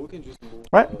 But we can just move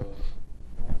right? the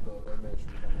image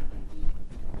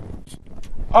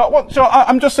Well, so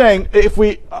I'm just saying, if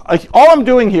we, all I'm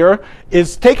doing here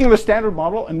is taking the standard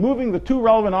model and moving the 2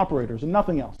 relevant operators and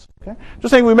nothing else. Okay?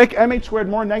 Just saying we make mh squared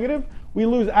more negative, we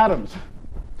lose atoms.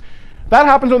 That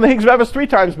happens when the Higgs valve is 3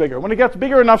 times bigger. When it gets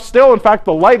bigger enough still, in fact,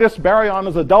 the lightest baryon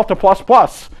is a delta plus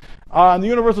plus. And the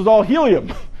universe is all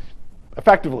helium,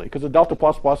 effectively, because the delta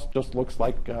plus plus just looks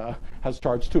like, has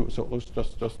charge too, so it looks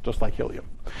just like helium.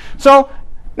 So,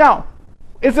 now,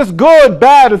 is this good,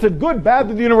 bad? Is it good, bad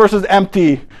that the universe is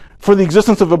empty for the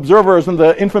existence of observers and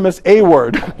the infamous A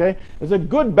word? Okay, is it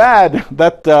good, bad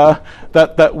that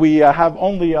that we have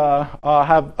only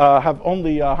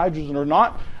hydrogen or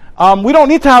not? We don't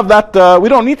need to have that. We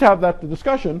don't need to have that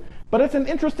discussion. But it's an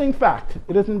interesting fact.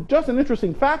 It isn't just an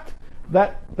interesting fact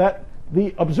that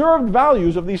the observed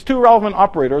values of these 2 relevant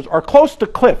operators are close to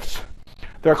cliffs.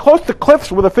 They're close to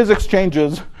cliffs where the physics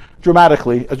changes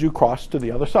dramatically as you cross to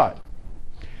the other side.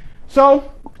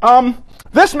 So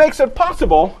this makes it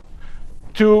possible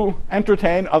to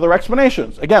entertain other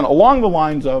explanations. Again, along the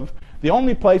lines of the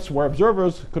only place where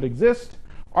observers could exist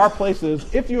are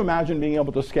places, if you imagine being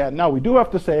able to scan. Now, we do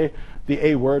have to say the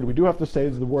A word. We do have to say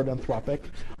the word anthropic,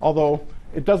 although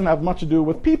it doesn't have much to do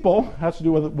with people. It has to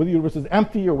do with whether the universe is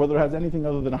empty or whether it has anything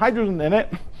other than hydrogen in it.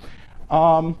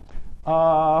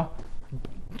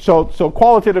 So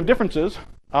qualitative differences.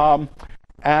 So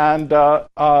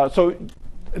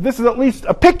this is at least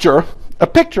a picture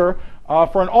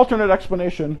for an alternate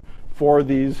explanation for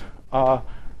these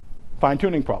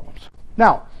fine-tuning problems.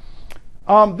 Now,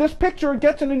 this picture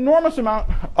gets an enormous amount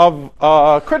of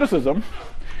criticism,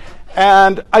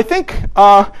 and I think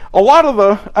a lot of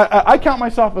I count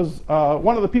myself as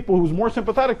one of the people who's more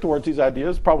sympathetic towards these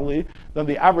ideas, probably, than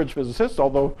the average physicist,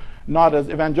 although not as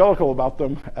evangelical about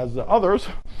them as others.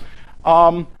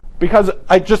 Because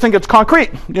I just think it's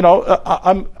concrete. You know,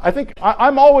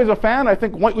 I'm always a fan. I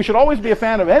think we should always be a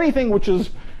fan of anything which is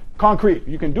concrete.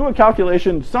 You can do a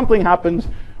calculation, something happens,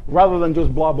 rather than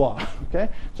just blah blah. Okay.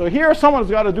 So here, someone's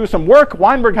got to do some work.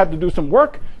 Weinberg had to do some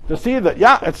work to see that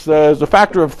it's a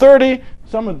factor of 30.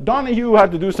 Donahue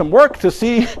had to do some work to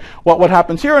see what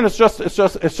happens here, and it's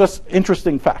just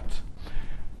interesting facts.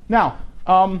 Now,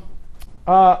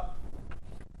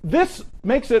 this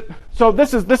makes it so.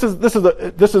 This is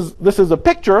a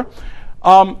picture.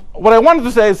 What I wanted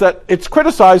to say is that it's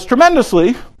criticized tremendously,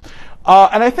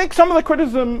 and I think some of the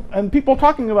criticism and people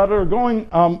talking about it are going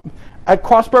at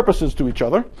cross purposes to each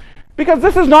other, because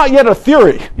this is not yet a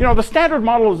theory. You know, the standard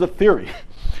model is a theory,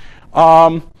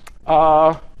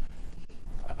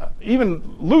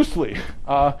 even loosely,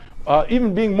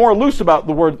 even being more loose about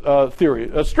the word theory.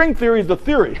 String theory is a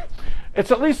theory. It's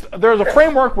at least, there's a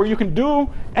framework where you can do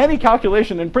any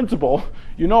calculation in principle.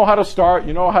 You know how to start,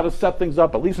 you know how to set things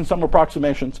up, at least in some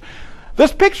approximations.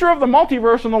 This picture of the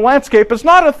multiverse and the landscape is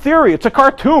not a theory, it's a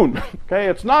cartoon. Okay,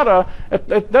 it's not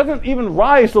it doesn't even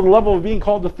rise to the level of being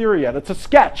called a theory yet. It's a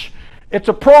sketch, it's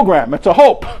a program, it's a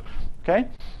hope. Okay?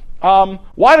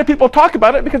 Why do people talk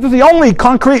about it? Because it's the only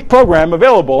concrete program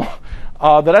available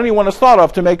that anyone has thought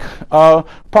of to make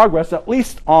progress, at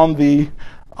least on the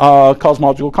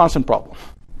cosmological constant problem.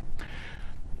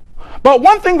 But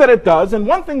one thing that it does, and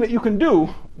one thing that you can do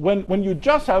when you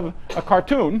just have a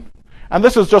cartoon, and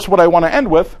this is just what I want to end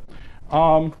with,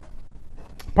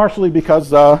 partially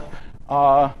because I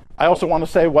also want to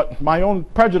say what my own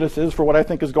prejudice is for what I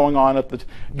think is going on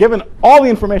given all the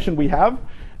information we have,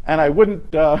 and I wouldn't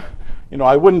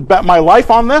I wouldn't bet my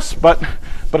life on this, but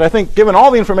I think given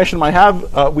all the information we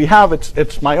have,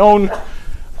 it's my own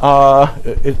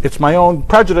it's my own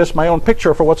prejudice, my own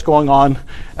picture for what's going on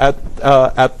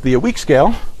at the weak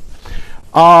scale.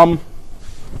 I'll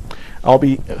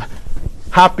be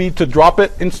happy to drop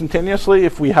it instantaneously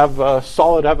if we have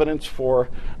solid evidence for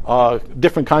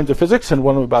different kinds of physics and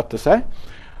what I'm about to say.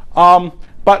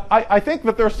 But I think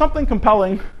that there's something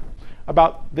compelling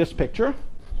about this picture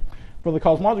for the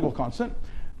cosmological constant.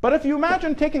 But if you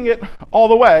imagine taking it all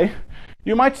the way,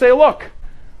 you might say, look,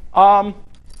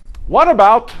 what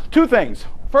about two things?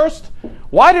 First,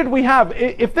 why did we have,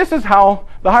 if this is how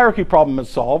the hierarchy problem is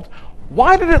solved,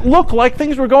 why did it look like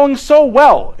things were going so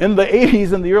well in the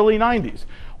 80s and the early 90s?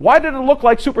 Why did it look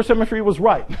like supersymmetry was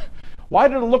right? Why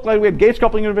did it look like we had gauge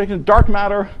coupling unification, dark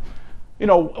matter?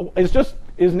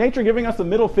 Is nature giving us the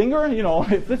middle finger?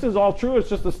 If this is all true, it's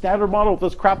just a standard model with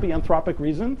this crappy anthropic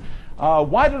reason.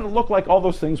 Why did it look like all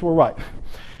those things were right?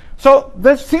 So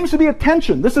there seems to be a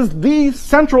tension. This is the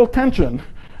central tension,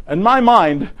 in my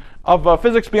mind, of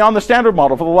physics beyond the standard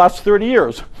model for the last 30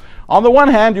 years. On the one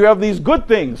hand, you have these good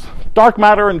things, dark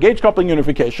matter and gauge coupling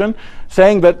unification,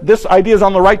 saying that this idea is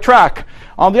on the right track.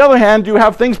 On the other hand, you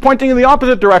have things pointing in the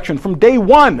opposite direction. From day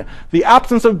one, the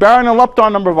absence of baryon and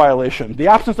lepton number violation, the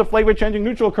absence of flavor changing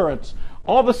neutral currents,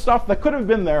 all the stuff that could have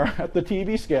been there at the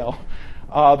TeV scale,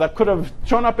 that could have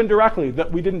shown up indirectly that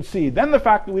we didn't see. Then the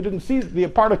fact that we didn't see the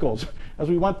particles as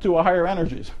we went to higher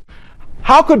energies.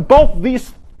 How could both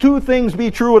these two things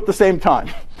be true at the same time?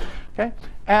 Okay?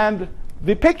 And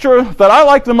the picture that I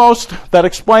like the most that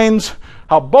explains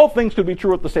how both things could be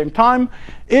true at the same time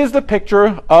is the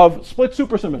picture of split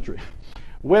supersymmetry.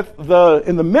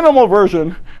 In the minimal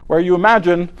version, where you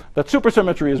imagine that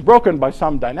supersymmetry is broken by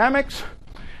some dynamics,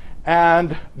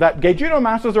 and that gaugino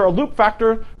masses are a loop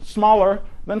factor smaller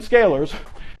than scalars,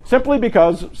 simply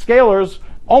because scalars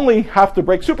only have to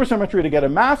break supersymmetry to get a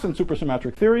mass in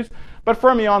supersymmetric theories, but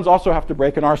fermions also have to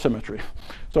break an R-symmetry.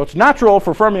 So it's natural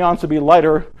for fermions to be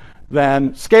lighter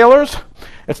than scalars.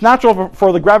 It's natural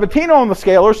for the gravitino and the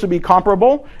scalars to be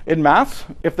comparable in mass,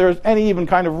 if there's any even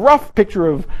kind of rough picture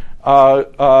of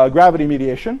gravity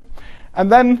mediation.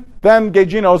 And then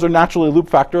gauginos are naturally loop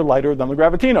factor lighter than the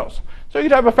gravitinos. So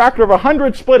you'd have a factor of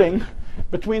 100 splitting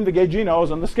between the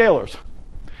gauginos and the scalars.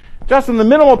 Just in the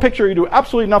minimal picture, you do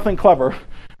absolutely nothing clever.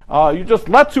 You just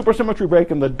let supersymmetry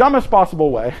break in the dumbest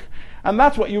possible way, and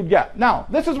that's what you'd get. Now,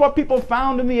 this is what people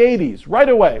found in the 80s, right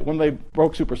away, when they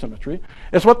broke supersymmetry.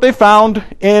 It's what they found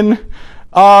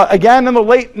again in the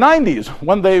late 90s,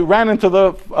 when they ran into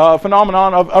the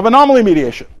phenomenon of anomaly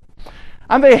mediation.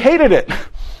 And they hated it.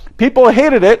 People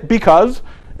hated it because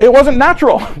it wasn't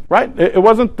natural, right? It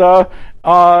wasn't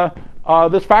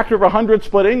this factor of 100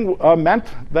 splitting meant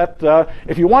that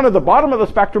if you wanted the bottom of the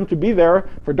spectrum to be there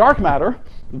for dark matter,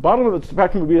 the bottom of the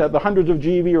spectrum would be at the hundreds of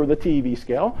GeV or the TeV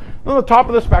scale. Then the top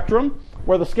of the spectrum,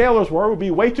 where the scalars were, would be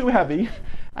way too heavy,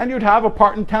 and you'd have a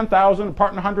part in 10,000, a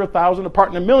part in 100,000, a part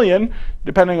in a million,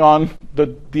 depending on the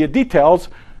details,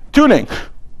 tuning.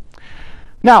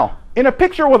 Now, in a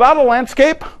picture without a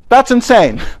landscape, that's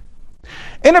insane.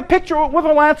 In a picture with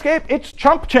a landscape, it's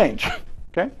chump change.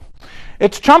 Okay?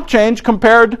 It's chump change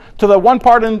compared to the 1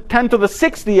 part in 10 to the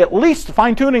 60, at least,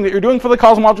 fine-tuning that you're doing for the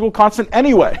cosmological constant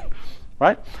anyway.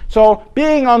 Right? So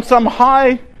being on some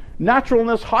high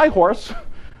naturalness high horse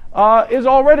is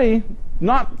already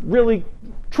not really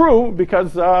true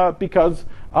because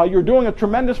you're doing a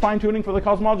tremendous fine-tuning for the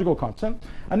cosmological constant.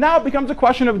 And now it becomes a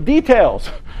question of details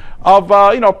of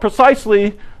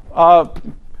precisely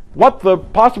what the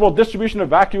possible distribution of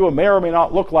vacuum may or may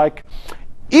not look like.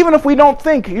 Even if we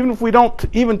don't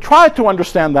even try to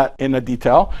understand that in a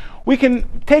detail, we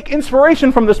can take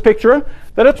inspiration from this picture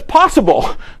that it's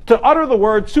possible to utter the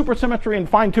word supersymmetry and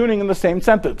fine-tuning in the same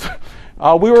sentence.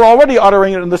 We were already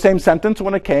uttering it in the same sentence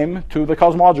when it came to the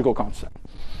cosmological constant.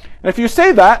 And if you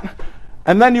say that,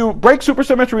 and then you break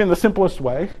supersymmetry in the simplest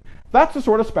way, that's the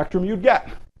sort of spectrum you'd get.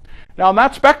 Now in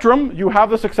that spectrum, you have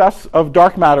the success of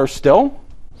dark matter still.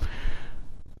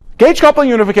 Gauge coupling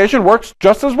unification works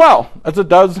just as well as it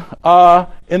does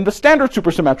in the standard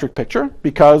supersymmetric picture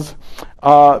because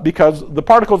the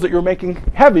particles that you're making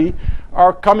heavy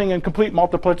are coming in complete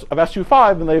multiplets of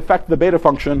SU5, and they affect the beta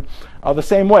function the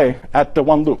same way at the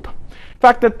one loop. In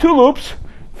fact, at two loops,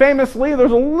 famously,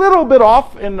 there's a little bit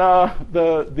off in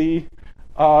the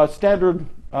standard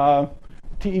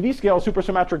TeV scale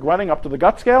supersymmetric running up to the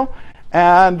gut scale,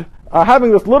 and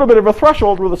having this little bit of a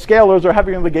threshold where the scalars are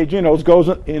heavier than the gauginos goes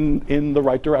in the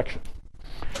right direction.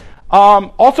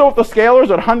 Also, if the scalars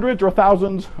at hundreds or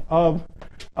thousands of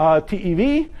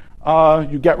TeV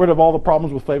You get rid of all the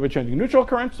problems with flavor-changing neutral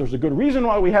currents. There's a good reason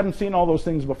why we hadn't seen all those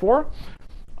things before.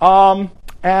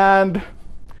 And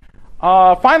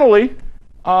finally,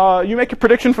 you make a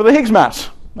prediction for the Higgs mass.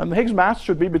 And the Higgs mass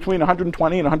should be between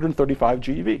 120 and 135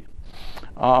 GeV.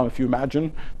 If you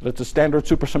imagine that it's a standard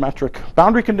supersymmetric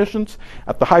boundary conditions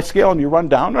at the high scale and you run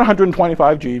down,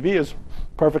 125 GeV is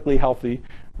perfectly healthy,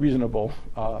 reasonable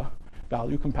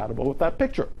value compatible with that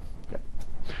picture. Okay.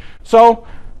 So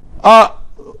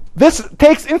this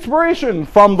takes inspiration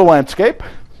from the landscape,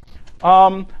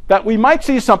 that we might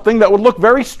see something that would look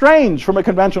very strange from a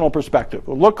conventional perspective. It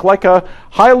would look like a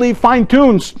highly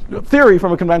fine-tuned theory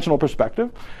from a conventional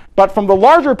perspective. But from the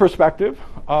larger perspective,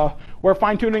 where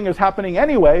fine-tuning is happening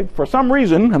anyway, for some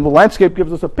reason, and the landscape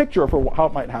gives us a picture for how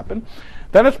it might happen,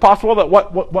 then it's possible that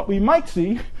what we might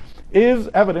see is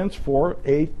evidence for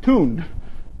a tuned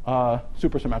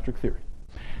supersymmetric theory.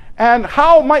 And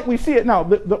how might we see it? Now,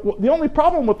 the only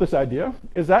problem with this idea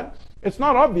is that it's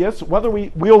not obvious whether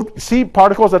we'll see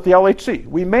particles at the LHC.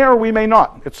 We may or we may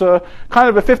not. It's a kind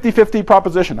of a 50-50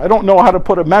 proposition. I don't know how to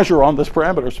put a measure on this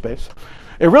parameter space.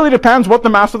 It really depends what the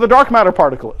mass of the dark matter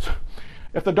particle is.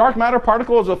 If the dark matter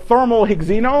particle is a thermal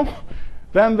Higgsino,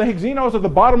 then the Higgsino is at the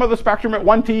bottom of the spectrum at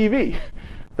 1 TeV.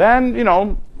 Then,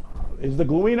 is the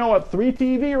gluino at 3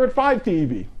 TeV or at 5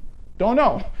 TeV? Don't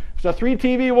know. If it's at 3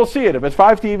 TeV, we'll see it. If it's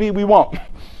 5 TeV, we won't.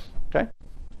 Okay?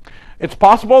 It's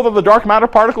possible that the dark matter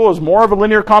particle is more of a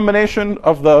linear combination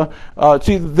of the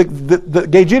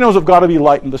gauginos have got to be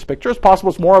light in this picture. It's possible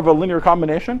it's more of a linear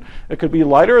combination. It could be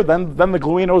lighter, then the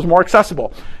gluino is more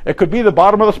accessible. It could be the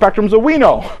bottom of the spectrum is a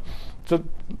Wino. So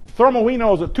thermal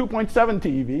Wino is at 2.7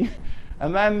 TeV.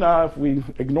 And then if we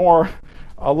ignore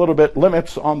a little bit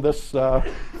limits on this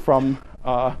from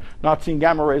not seeing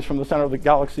gamma rays from the center of the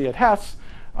galaxy at Hess,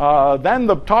 then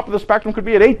the top of the spectrum could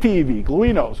be at 8 TeV,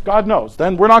 gluinos, God knows.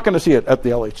 Then we're not going to see it at the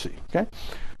LHC. Okay,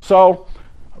 so,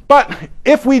 but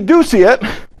if we do see it,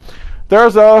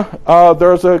 there's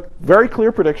a very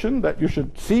clear prediction that you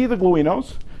should see the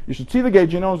gluinos, you should see the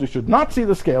gauginos, you should not see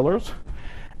the scalars.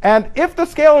 And if the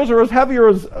scalars are as heavier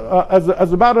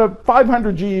as about a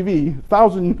 500 GeV,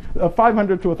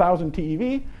 500 to 1,000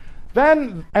 TeV,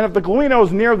 then, and if the gluino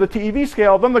is near the TeV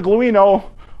scale, then the gluino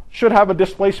should have a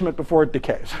displacement before it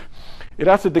decays. It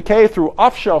has to decay through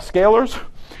off-shell scalars,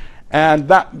 and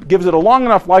that gives it a long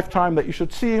enough lifetime that you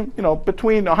should see,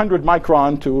 between 100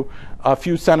 micron to a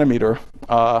few centimeter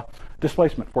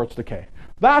displacement for its decay.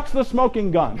 That's the smoking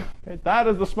gun. Okay? That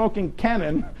is the smoking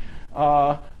cannon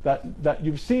that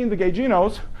you've seen the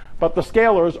gauginos, but the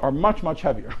scalars are much, much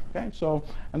heavier. Okay? So,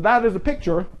 and that is a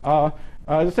picture. As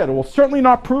I said, it will certainly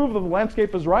not prove that the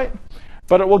landscape is right,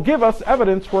 but it will give us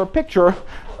evidence for a picture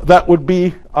that would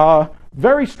be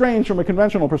very strange from a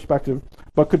conventional perspective,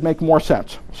 but could make more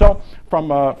sense. So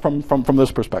from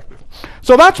this perspective.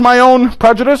 So that's my own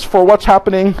prejudice for what's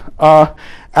happening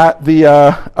at the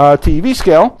TeV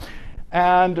scale.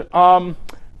 And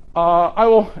I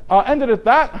will end it at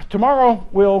that. Tomorrow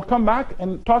we'll come back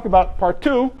and talk about part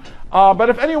 2. But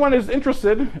if anyone is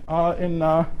interested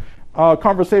in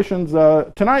conversations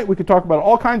tonight, we could talk about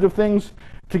all kinds of things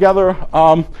together.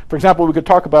 For example, we could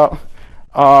talk about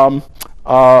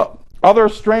other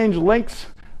strange links.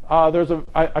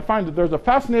 I find that there's a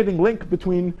fascinating link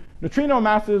between neutrino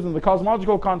masses and the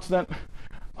cosmological constant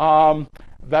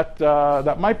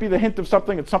that might be the hint of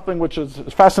something. It's something which has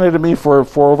fascinated me for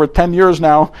over 10 years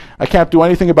now. I can't do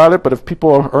anything about it, but if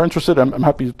people are interested, I'm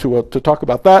happy to talk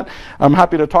about that. I'm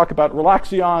happy to talk about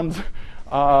relaxions,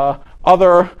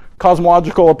 other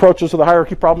cosmological approaches to the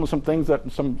hierarchy problem, some things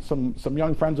that some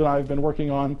young friends and I have been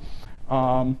working on,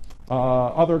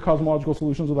 other cosmological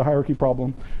solutions of the hierarchy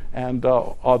problem, and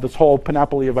this whole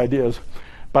panoply of ideas.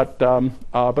 But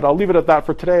I'll leave it at that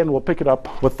for today, and we'll pick it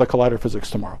up with the collider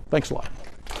physics tomorrow. Thanks a lot.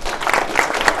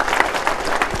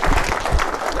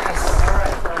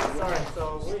 Sorry.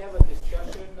 So we have a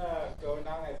discussion going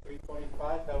on at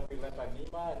 3:45 that will be led by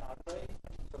Nima and Arkani.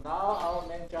 So now our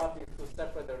main job is to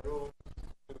separate the room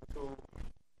to two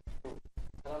groups.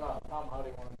 I don't know, Tom, how do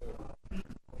you want to do it?